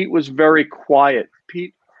different. Pete was very quiet.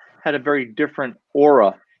 Pete had a very different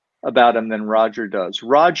aura about him than Roger does.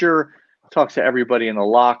 Roger talks to everybody in the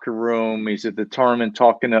locker room. He's at the tournament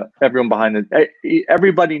talking to everyone behind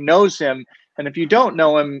everybody knows him. And if you don't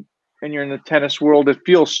know him, and you're in the tennis world, it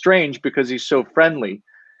feels strange because he's so friendly.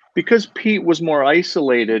 Because Pete was more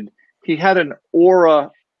isolated, he had an aura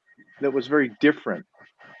that was very different.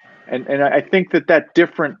 And I think that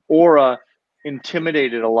different aura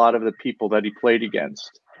intimidated a lot of the people that he played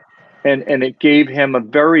against. And it gave him a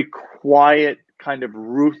very quiet, kind of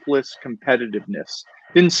ruthless competitiveness.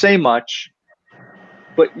 Didn't say much,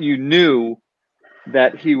 but you knew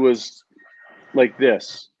that he was like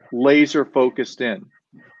this, laser focused in.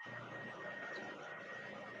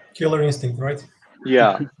 Killer instinct, right?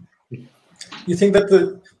 Yeah. You think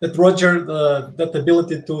that Roger, that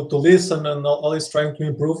ability to listen and always trying to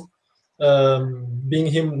improve, being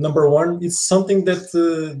him number one, it's something that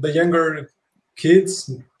the younger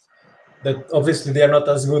kids, that obviously they are not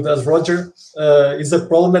as good as Roger, is a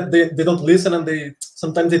problem that they don't listen, and they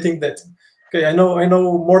sometimes they think that, okay, I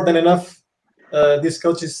know more than enough. This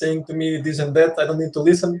coach is saying to me this and that. I don't need to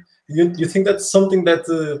listen. You think that's something that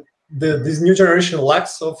this new generation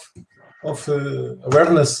lacks of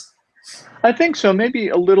awareness? I think so. Maybe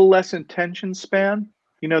a little less attention span.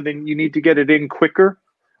 Then you need to get it in quicker,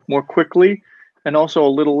 more quickly, and also a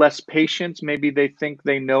little less patience. Maybe they think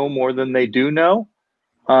they know more than they do know.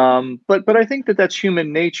 But I think that that's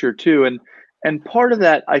human nature too, and part of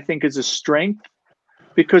that I think is a strength,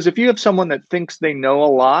 because if you have someone that thinks they know a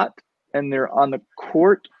lot and they're on the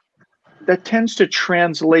court, that tends to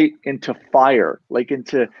translate into fire,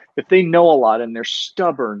 if they know a lot and they're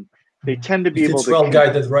stubborn, they tend to be able to. It's well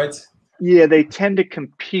guided, right? Yeah, they tend to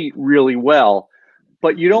compete really well,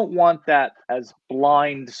 but you don't want that as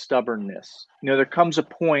blind stubbornness. There comes a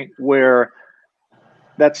point where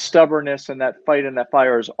that stubbornness and that fight and that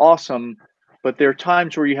fire is awesome, but there are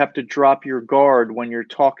times where you have to drop your guard when you're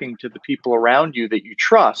talking to the people around you that you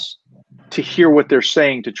trust to hear what they're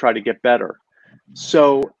saying to try to get better.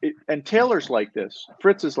 And Taylor's like this,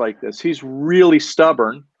 Fritz is like this. He's really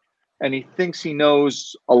stubborn, and he thinks he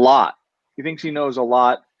knows a lot. He thinks he knows a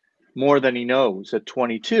lot more than he knows at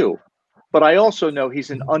 22. But I also know he's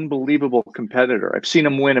an unbelievable competitor. I've seen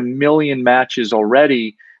him win 1 million matches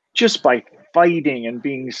already just by fighting and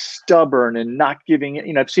being stubborn and not giving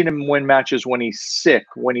it. I've seen him win matches when he's sick,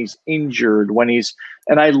 when he's injured,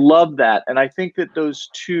 and I love that. And I think that those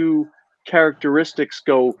two characteristics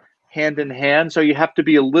go hand in hand. So you have to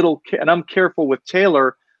be a little, and I'm careful with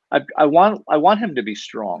Taylor. I want him to be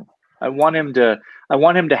strong. I want him to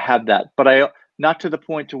have that, but not to the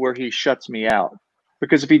point to where he shuts me out,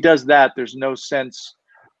 because if he does that, there's no sense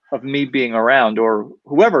of me being around or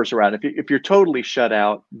whoever's around. If you're totally shut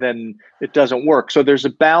out, then it doesn't work. So there's a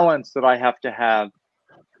balance that I have to have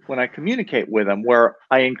when I communicate with him, where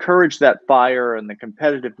I encourage that fire and the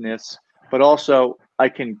competitiveness, but also I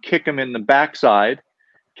can kick him in the backside,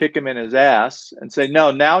 kick him in his ass, and say, no,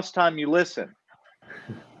 now it's time you listen.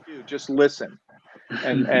 You just listen.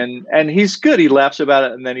 And he's good. He laughs about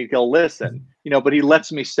it, and then he'll listen. But he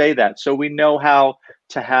lets me say that, so we know how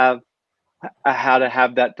to have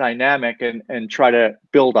that dynamic and try to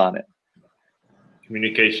build on it.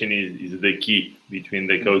 Communication is the key between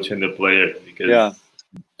the coach and the player, because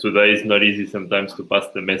today it's not easy sometimes to pass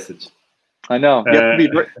the message. I know.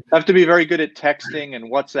 You have to be very good at texting and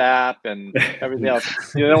WhatsApp and everything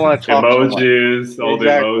else. You don't want to talk emojis, all the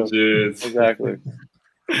emojis. Exactly.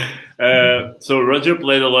 So Roger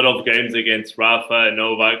played a lot of games against Rafa and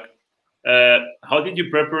Novak. How did you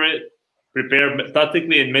prepare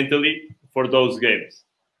tactically and mentally for those games?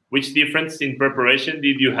 Which difference in preparation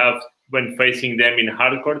did you have when facing them in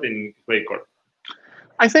hard court and clay court?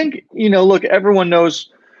 I think, look, everyone knows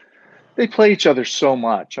they play each other so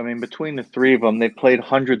much. I mean, between the three of them, they played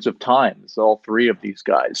hundreds of times, all three of these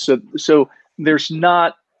guys. So there's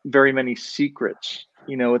not very many secrets.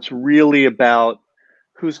 It's really about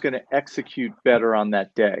who's going to execute better on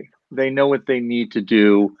that day. They know what they need to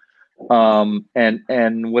do.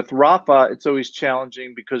 And with Rafa, it's always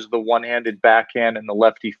challenging because of the one-handed backhand and the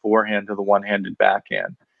lefty forehand to the one-handed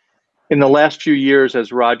backhand. In the last few years,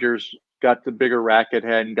 as Roger's got the bigger racket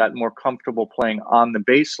head and got more comfortable playing on the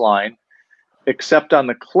baseline, except on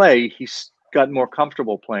the clay, he's gotten more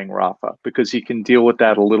comfortable playing Rafa because he can deal with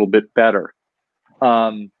that a little bit better.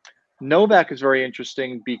 Novak is very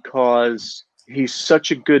interesting because he's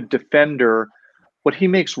such a good defender. What he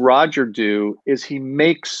makes Roger do is he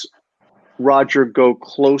makes Roger go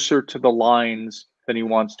closer to the lines than he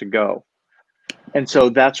wants to go. And so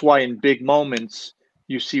that's why in big moments,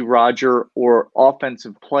 you see Roger or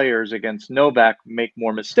offensive players against Novak make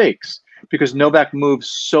more mistakes, because Novak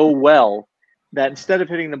moves so well that instead of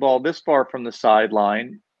hitting the ball this far from the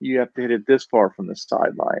sideline, you have to hit it this far from the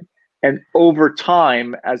sideline. And over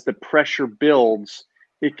time, as the pressure builds,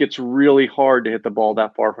 it gets really hard to hit the ball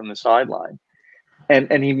that far from the sideline.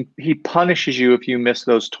 And he punishes you if you miss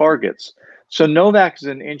those targets. So Novak is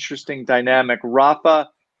an interesting dynamic. Rafa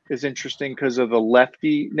is interesting because of the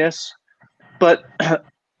leftiness, but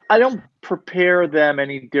I don't prepare them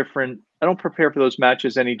any different. I don't prepare for those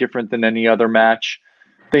matches any different than any other match.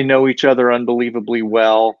 They know each other unbelievably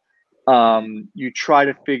well. You try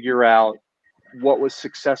to figure out what was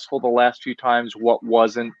successful the last few times, what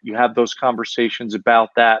wasn't. You have those conversations about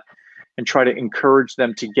that and try to encourage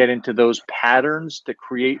them to get into those patterns to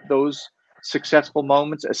create those successful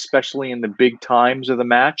moments, especially in the big times of the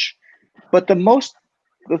match. But the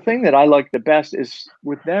thing that I like the best is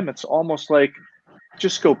with them, it's almost like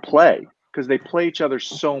just go play, because they play each other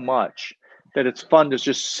so much that it's fun to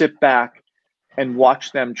just sit back and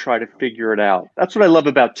watch them try to figure it out. That's what I love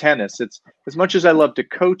about tennis. It's, as much as I love to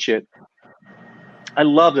coach it, I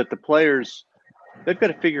love that the players, they've got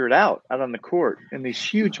to figure it out on the court. In these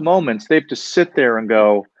huge moments, they have to sit there and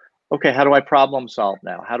go, okay, how do I problem solve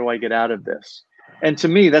now? How do I get out of this? And to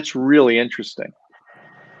me, that's really interesting.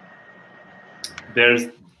 There's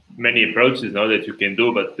many approaches now that you can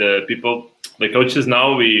do, but the coaches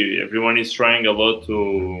now, everyone is trying a lot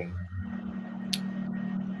to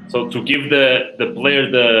give the player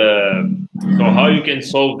so how you can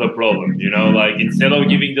solve the problem, like instead of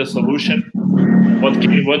giving the solution, what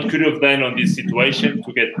could you have done on this situation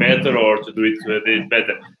to get better or to do it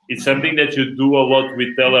better? It's something that you do a lot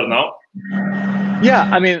with Taylor now. Yeah,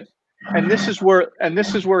 I mean, and this is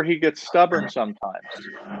where he gets stubborn sometimes,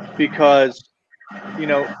 because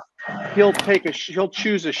he'll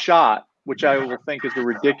choose a shot, which I will think is a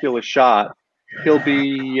ridiculous shot. He'll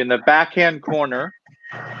be in the backhand corner,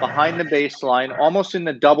 behind the baseline, almost in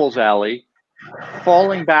the doubles alley,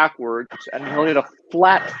 falling backwards, and he'll hit a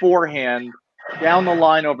flat forehand down the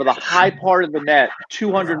line over the high part of the net,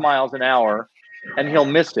 200 miles an hour, and he'll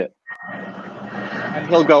miss it. And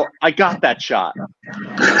he'll go, I got that shot.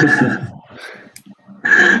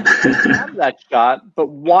 Have that shot, but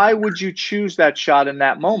why would you choose that shot in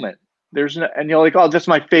that moment? And you're like, oh, that's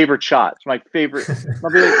my favorite shot. It's my favorite.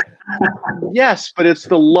 I'll be like, yes, but it's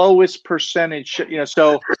the lowest percentage.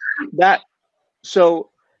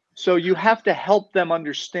 So you have to help them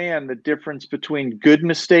understand the difference between good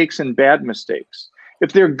mistakes and bad mistakes.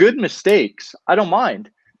 If they're good mistakes, I don't mind,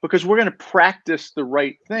 because we're going to practice the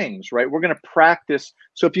right things, right? We're going to practice.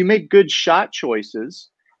 So if you make good shot choices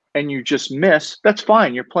and you just miss, that's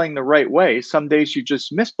fine. You're playing the right way. Some days you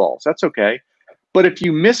just miss balls. That's okay. But if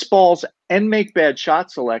you miss balls and make bad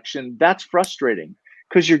shot selection, that's frustrating,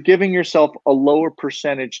 because you're giving yourself a lower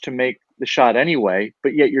percentage to make the shot anyway,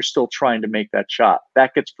 but yet you're still trying to make that shot.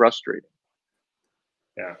 That gets frustrating.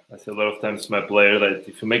 Yeah, I say a lot of times to my player that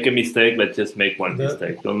if you make a mistake, let's just make one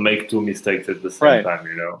mistake. Don't make two mistakes at the same time,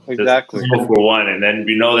 Exactly. Just go for one, and then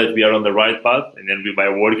we know that we are on the right path, and then by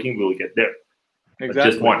working, we'll get there. Exactly. But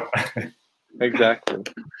just one. Exactly.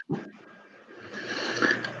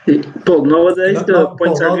 Paul, nowadays the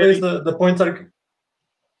points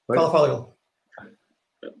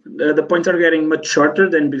are getting much shorter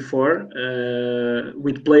than before,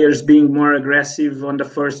 with players being more aggressive on the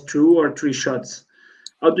first 2 or 3 shots.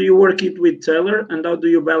 How do you work it with Taylor, and how do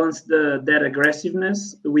you balance that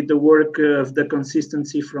aggressiveness with the work of the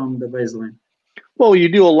consistency from the baseline? Well, you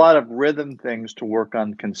do a lot of rhythm things to work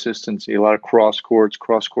on consistency, a lot of cross court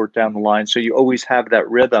down the line. So you always have that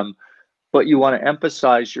rhythm, but you want to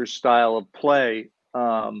emphasize your style of play,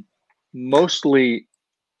 mostly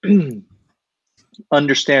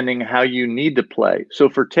understanding how you need to play. So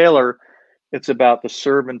for Taylor, it's about the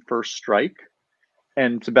serve and first strike.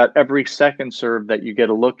 And it's about every second serve that you get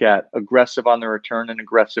a look at, aggressive on the return and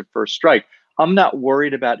aggressive first strike. I'm not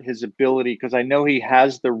worried about his ability, because I know he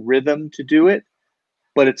has the rhythm to do it,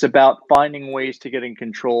 but it's about finding ways to get in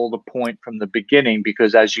control of the point from the beginning,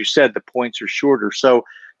 because as you said, the points are shorter. So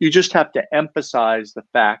you just have to emphasize the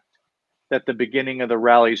fact that the beginning of the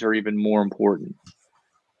rallies are even more important.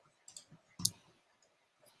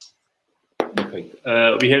 Perfect.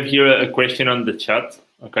 We have here a question on the chat.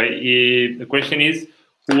 Okay, the question is,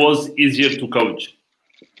 who was easier to coach?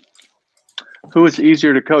 Who is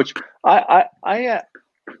easier to coach? None.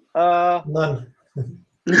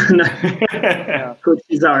 Yeah. Coach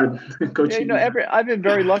is hard. I've been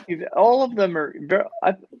very lucky. All of them are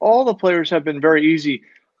all the players have been very easy.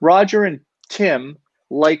 Roger and Tim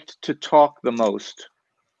liked to talk the most.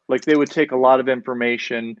 Like, they would take a lot of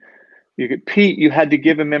information. Pete, you had to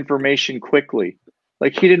give him information quickly.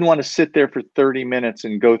 Like, he didn't want to sit there for 30 minutes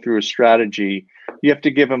and go through a strategy. You have to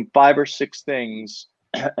give him 5 or 6 things,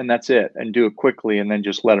 and that's it, and do it quickly, and then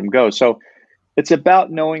just let him go. So it's about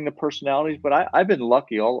knowing the personalities, but I've been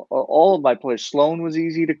lucky. All of my players, Sloane was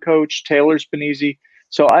easy to coach. Taylor's been easy.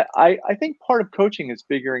 So I think part of coaching is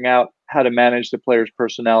figuring out how to manage the player's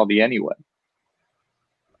personality anyway.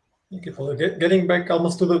 Thank you, Paul. Getting back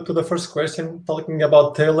almost to the first question, talking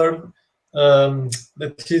about Taylor,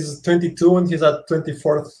 that he's 22 and he's at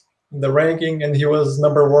 24th in the ranking, and he was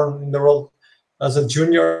 #1 in the world as a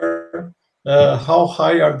junior. How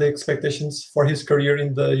high are the expectations for his career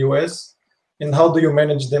in the US, and how do you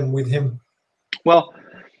manage them with him? Well,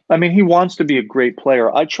 I mean, he wants to be a great player.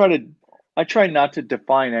 I try not to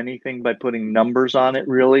define anything by putting numbers on it,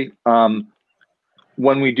 really.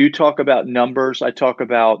 When we do talk about numbers, I talk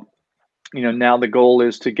about now the goal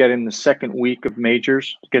is to get in the second week of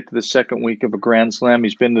majors, to get to the second week of a Grand Slam.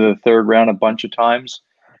 He's been to the third round a bunch of times.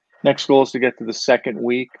 Next goal is to get to the second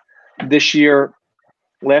week.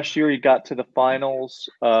 Last year he got to the finals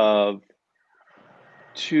of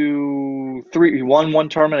he won one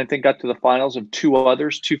tournament, I think got to the finals of two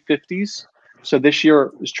others, 250s. So this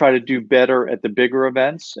year is try to do better at the bigger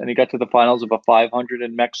events, and he got to the finals of a 500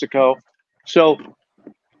 in Mexico. So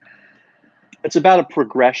it's about a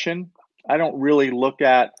progression. I don't really look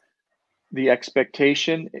at the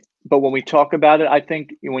expectation, but when we talk about it, I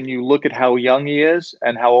think when you look at how young he is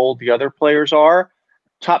and how old the other players are,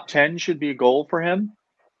 top 10 should be a goal for him.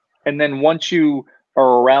 And then once you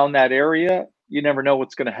are around that area, you never know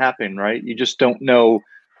what's going to happen, right? You just don't know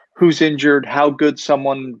who's injured, how good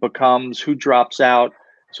someone becomes, who drops out.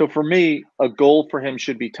 So for me, a goal for him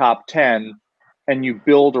should be top 10, and you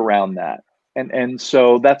build around that. And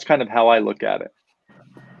so that's kind of how I look at it.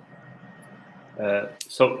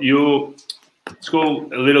 So let's go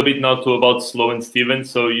a little bit now about Sloane Stephens.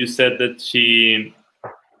 So you said that she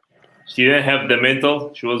didn't have the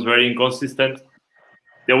mental. She was very inconsistent.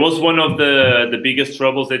 There was one of the biggest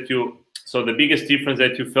troubles the biggest difference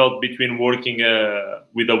that you felt between working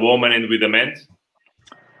with a woman and with a man?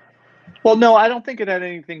 Well, no, I don't think it had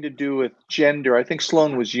anything to do with gender. I think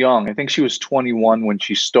Sloane was young. I think she was 21 when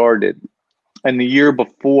she started. And the year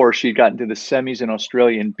before, she got into the semis in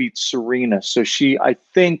Australia and beat Serena. So I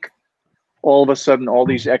think all of a sudden, all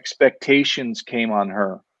these expectations came on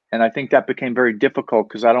her. And I think that became very difficult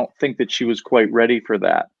because I don't think that she was quite ready for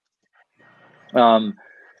that.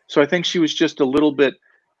 So I think she was just a little bit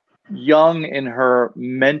young in her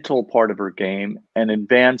mental part of her game and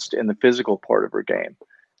advanced in the physical part of her game.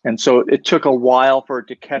 And so it took a while for her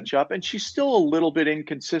to catch up. And she's still a little bit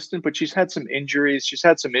inconsistent, but she's had some injuries. She's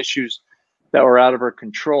had some issues that were out of her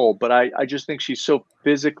control. But I just think she's so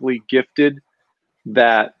physically gifted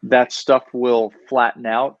that stuff will flatten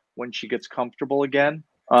out when she gets comfortable again.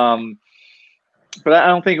 But I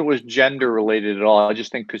don't think it was gender related at all. I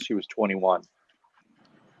just think because she was 21.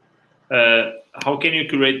 How can you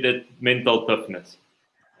create that mental toughness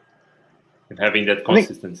and having that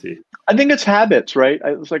consistency? I think it's habits, right?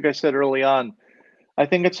 It's like I said early on. I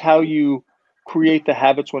think it's how you create the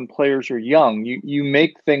habits when players are young. You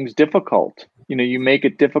make things difficult. You make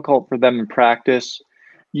it difficult for them in practice.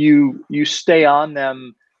 You stay on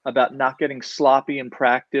them about not getting sloppy in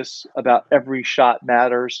practice, about every shot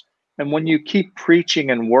matters. And when you keep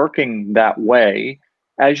preaching and working that way,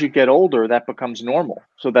 as you get older, that becomes normal.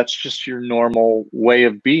 So that's just your normal way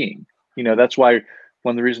of being. That's why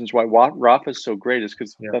one of the reasons why Rafa is so great is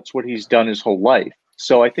because that's what he's done his whole life.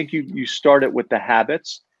 So I think you start it with the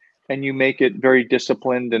habits and you make it very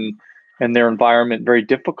disciplined and their environment very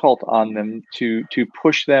difficult on them to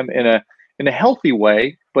push them in a healthy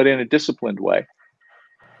way, but in a disciplined way.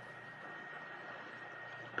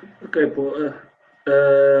 Okay, Paul.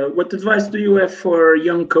 What advice do you have for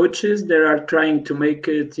young coaches that are trying to make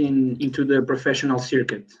it into the professional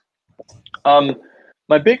circuit?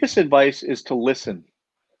 My biggest advice is to listen.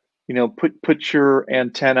 Put your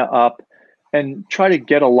antenna up and try to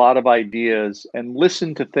get a lot of ideas and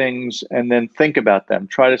listen to things and then think about them.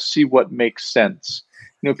 Try to see what makes sense.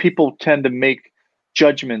 People tend to make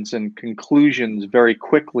judgments and conclusions very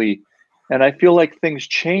quickly. And I feel like things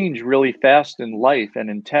change really fast in life and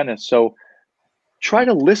in tennis. So try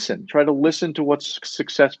to listen to what's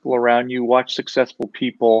successful around you, watch successful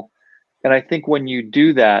people. And I think when you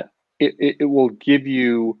do that, it will give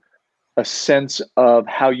you a sense of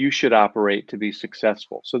how you should operate to be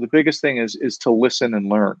successful. So the biggest thing is to listen and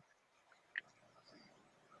learn.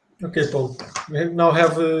 Okay, Paul. We now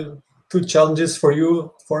have two challenges for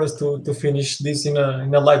us to finish this in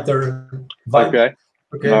a lighter vibe.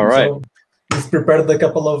 Okay. All right. So we've prepared a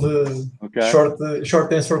couple of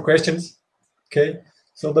short answer questions. Okay.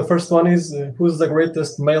 So the first one is, who's the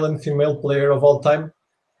greatest male and female player of all time?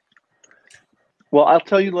 Well, I'll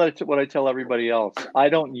tell you what I tell everybody else. I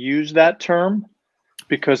don't use that term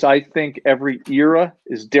because I think every era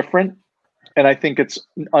is different. And I think it's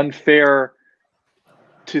unfair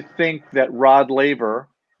to think that Rod Laver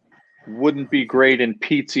wouldn't be great in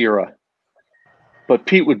Pete's era. But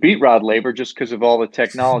Pete would beat Rod Laver just because of all the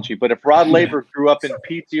technology. But if Rod Laver grew up in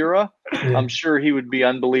Pete's era, I'm sure he would be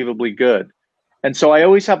unbelievably good. And so I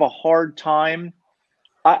always have a hard time.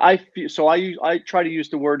 I try to use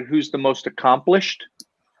the word who's the most accomplished,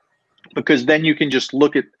 because then you can just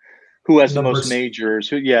look at who has the most majors.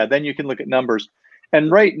 Then you can look at numbers.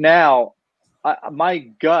 And right now, my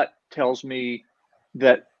gut tells me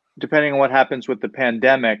that depending on what happens with the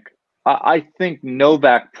pandemic, I think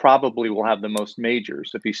Novak probably will have the most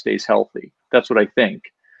majors if he stays healthy. That's what I think.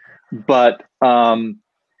 but and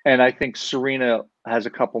I think Serena has a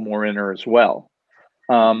couple more in her as well.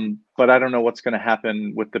 But I don't know what's going to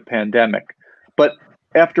happen with the pandemic. But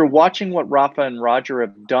after watching what Rafa and Roger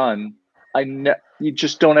have done, you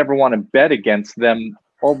just don't ever want to bet against them.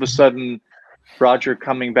 All of a sudden, Roger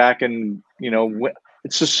coming back and,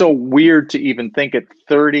 it's just so weird to even think at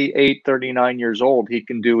 38, 39 years old, he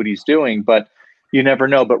can do what he's doing, but you never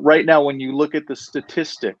know. But right now, when you look at the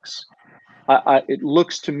statistics, it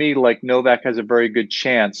looks to me like Novak has a very good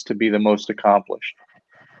chance to be the most accomplished.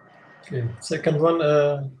 Okay. Second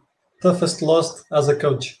one, toughest loss as a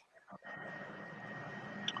coach.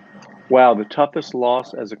 Wow, the toughest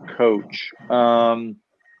loss as a coach.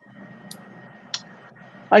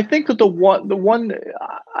 I think that the one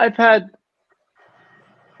I've had,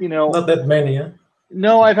 not that many, huh?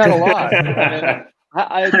 No, I've had a lot.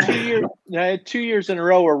 I had 2 years in a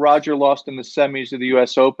row where Roger lost in the semis of the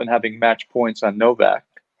U.S. Open, having match points on Novak.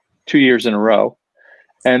 2 years in a row,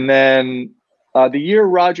 and then the year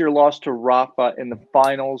Roger lost to Rafa in the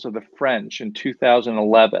finals of the French in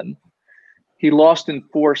 2011, he lost in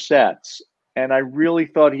 4 sets, and I really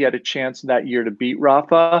thought he had a chance that year to beat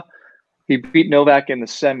Rafa. He beat Novak in the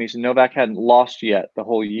semis, and Novak hadn't lost yet the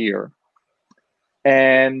whole year.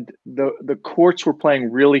 And the courts were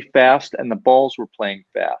playing really fast, and the balls were playing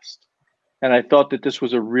fast. And I thought that this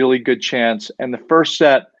was a really good chance. And the first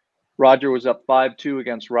set, Roger was up 5-2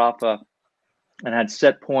 against Rafa and had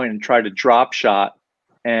set point and tried a drop shot,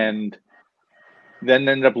 and then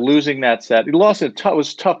ended up losing that set. He lost it. It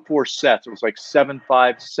was tough 4 sets. It was like 7-5,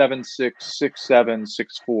 7-6, 6-7,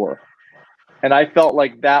 6-4. And I felt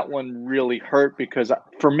like that one really hurt because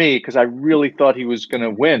I really thought he was going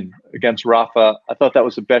to win against Rafa. I thought that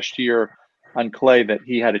was the best year on clay that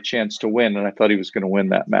he had a chance to win, and I thought he was going to win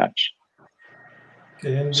that match.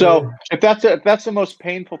 Okay, so if that's the most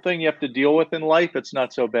painful thing you have to deal with in life, it's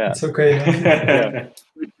not so bad. It's okay. Yeah.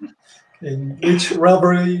 In which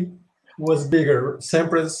rivalry was bigger,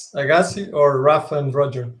 Sampras, Agassi, or Rafa and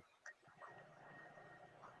Roger?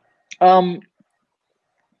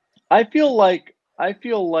 I feel like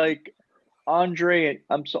Andre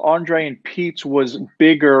and Pete's was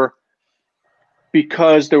bigger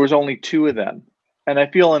because there was only 2 of them, and I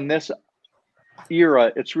feel in this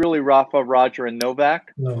era it's really Rafa, Roger, and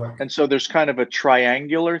Novak. And so there's kind of a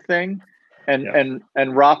triangular thing, and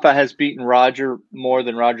Rafa has beaten Roger more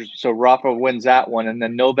than Roger, so Rafa wins that one, and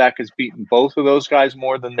then Novak has beaten both of those guys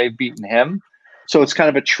more than they've beaten him, so it's kind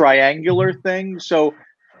of a triangular thing. So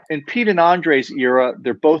in Pete and Andre's era,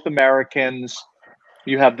 they're both Americans.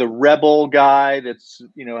 You have the rebel guy that's,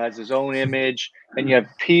 has his own image, and you have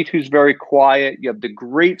Pete, who's very quiet. You have the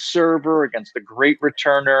great server against the great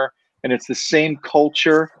returner, and it's the same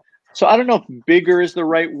culture. So I don't know if bigger is the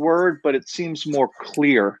right word, but it seems more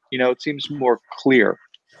clear. It seems more clear.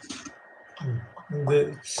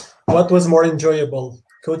 What was more enjoyable,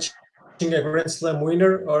 coaching a Grand Slam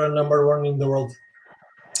winner or a #1 in the world?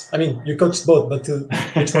 I mean, you coached both, but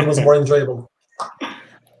which one was more enjoyable?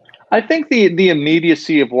 I think the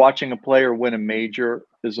immediacy of watching a player win a major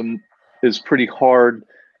is pretty hard.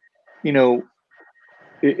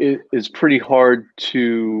 It is pretty hard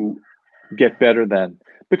to get better than,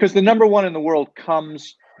 because the #1 in the world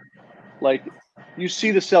comes, like, you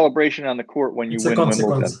see the celebration on the court when you win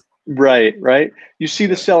Wimbledon. Right. You see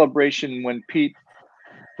the celebration when Pete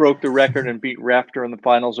broke the record and beat Rafter in the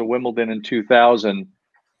finals of Wimbledon in 2000.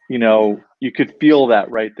 You could feel that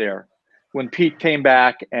right there. When Pete came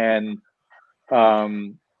back and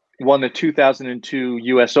won the 2002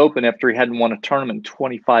 U.S. Open after he hadn't won a tournament in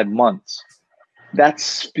 25 months,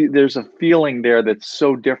 there's a feeling there that's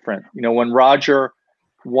so different. When Roger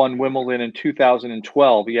won Wimbledon in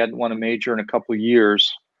 2012, he hadn't won a major in a couple of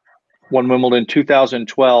years, won Wimbledon in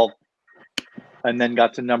 2012, and then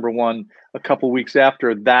got to #1 a couple of weeks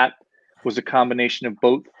after. That was a combination of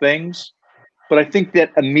both things. But I think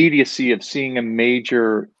that immediacy of seeing a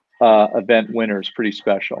major event winner is pretty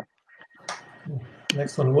special.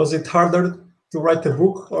 Next one. Was it harder to write the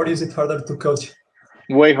book, or is it harder to coach?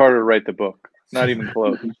 Way harder to write the book. Not even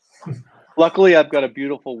close. Luckily, I've got a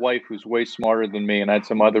beautiful wife who's way smarter than me, and I had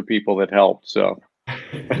some other people that helped. So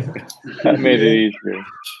that made it easier.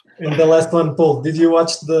 In the last one, Paul, did you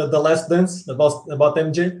watch the Last Dance about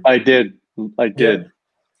MJ? I did. Yeah.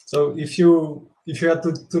 So if you had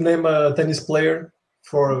to name a tennis player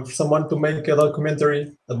for someone to make a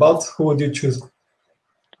documentary about, who would you choose?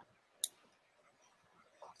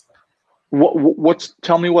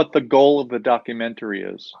 Tell me what the goal of the documentary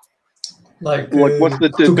is. Like what's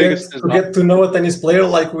the biggest? To get to know a tennis player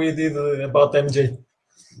like we did about MJ.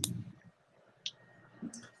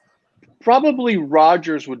 Probably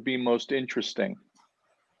Rogers would be most interesting,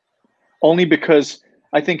 only because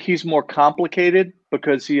I think he's more complicated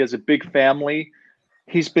because he has a big family.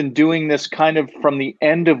 He's been doing this kind of from the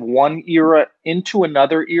end of one era into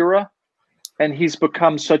another era, and he's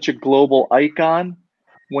become such a global icon.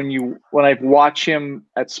 When I watch him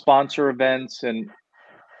at sponsor events and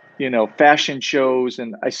fashion shows,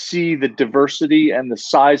 and I see the diversity and the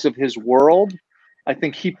size of his world, I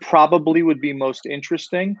think he probably would be most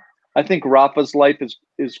interesting. I think Rafa's life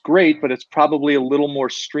is great, but it's probably a little more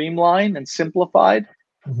streamlined and simplified.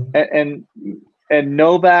 And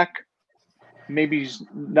Novak, maybe he's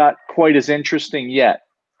not quite as interesting yet.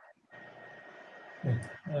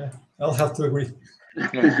 I'll have to agree.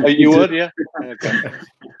 Oh, you would, yeah. Okay.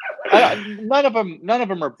 None of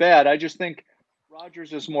them are bad. I just think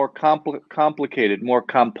Rogers is more complicated, more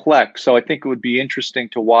complex. So I think it would be interesting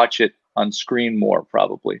to watch it on screen more,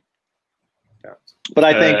 probably. Yeah. But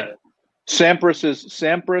I think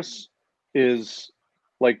Sampras is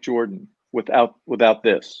like Jordan without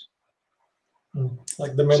this.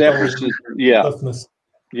 Like the mental toughness.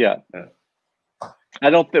 Yeah. I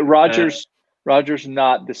don't think Rogers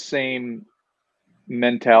not the same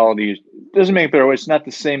mentality. Doesn't make it better. It's not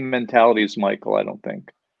the same mentality as Michael, I don't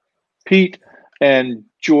think. Pete and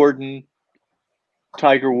Jordan,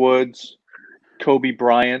 Tiger Woods, Kobe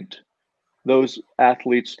Bryant, those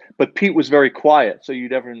athletes. But Pete was very quiet. So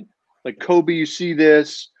you'd ever, like Kobe, you see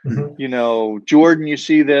this, Jordan, you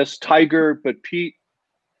see this, Tiger, but Pete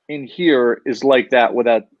in here is like that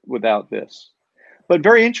without this. But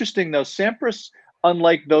very interesting though, Sampras,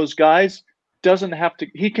 unlike those guys, doesn't have to,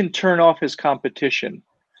 he can turn off his competition.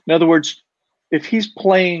 In other words, if he's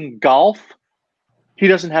playing golf, he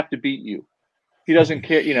doesn't have to beat you. He doesn't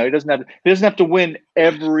care, he doesn't have to win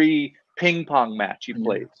every ping pong match he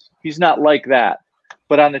plays. He's not like that.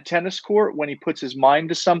 But on the tennis court, when he puts his mind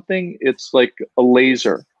to something, it's like a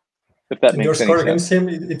laser. If that makes any sense. Your score against him,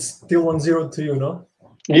 it's still 1-0 to you, no?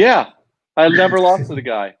 Yeah, I never lost to the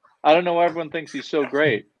guy. I don't know why everyone thinks he's so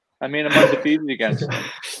great. I mean, I'm undefeated against him.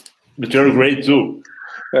 But you're great too.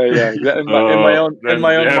 Yeah, in my own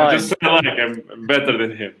mind. Just like I'm better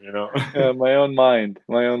than him, my own mind.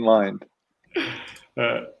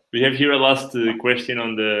 We have here a last question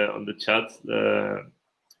on the chat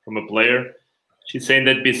from a player. She's saying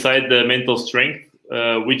that beside the mental strength,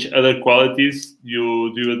 which other qualities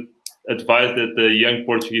do you advise that the young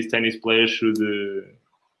Portuguese tennis players should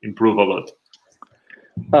improve a lot?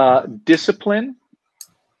 Discipline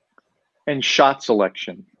and shot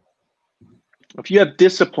selection. If you have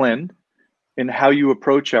discipline in how you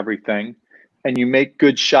approach everything and you make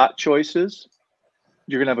good shot choices,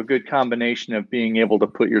 you're going to have a good combination of being able to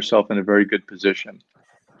put yourself in a very good position.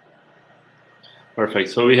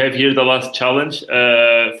 Perfect. So we have here the last challenge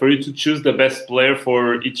for you to choose the best player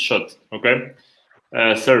for each shot. Okay.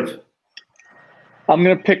 Serve. I'm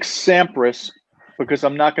going to pick Sampras because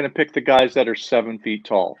I'm not going to pick the guys that are 7 feet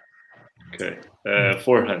tall. Okay.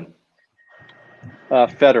 Forehand.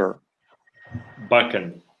 Federer.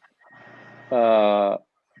 Backhand.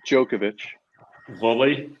 Djokovic.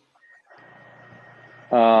 Volley.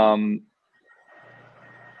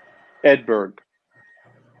 Edberg.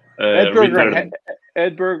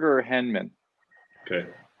 Edberg or Henman. Okay.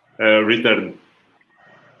 Return.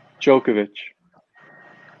 Djokovic.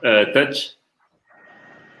 Touch.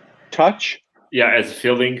 Touch? Yeah, as a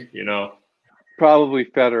feeling, Probably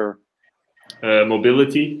Federer.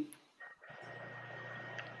 Mobility.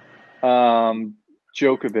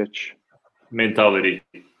 Djokovic. Mentality.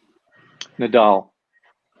 Nadal.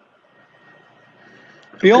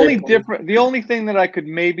 The only thing that I could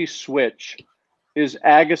maybe switch is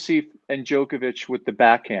Agassi and Djokovic with the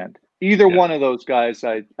backhand. Either one of those guys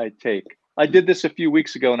I take. I did this a few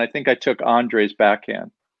weeks ago, and I think I took Andre's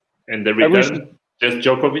backhand. And the return? Just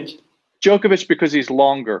Djokovic? Djokovic because he's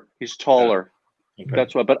longer. He's taller. Yeah. Okay.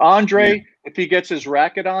 That's why. But Andre, if he gets his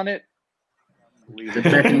racket on it, the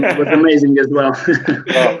backing was amazing as well.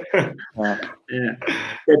 Yeah.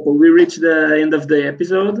 Well, we reached the end of the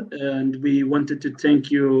episode, and we wanted to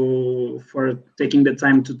thank you for taking the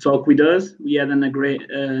time to talk with us. We had an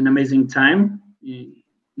amazing time in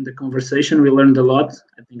the conversation. We learned a lot.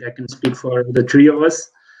 I think I can speak for the three of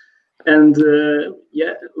us. And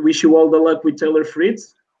wish you all the luck with Taylor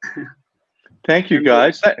Fritz. Thank you,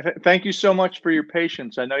 guys. Thank you so much for your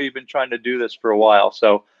patience. I know you've been trying to do this for a while,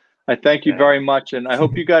 so I thank you very much, and I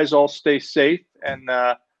hope you guys all stay safe, and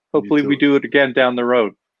hopefully we do it again down the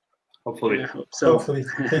road. Hopefully. Yeah, hope so. Hopefully.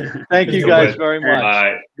 Thank you guys very much.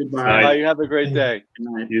 Bye. Goodbye. You have a great day.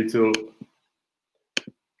 You too.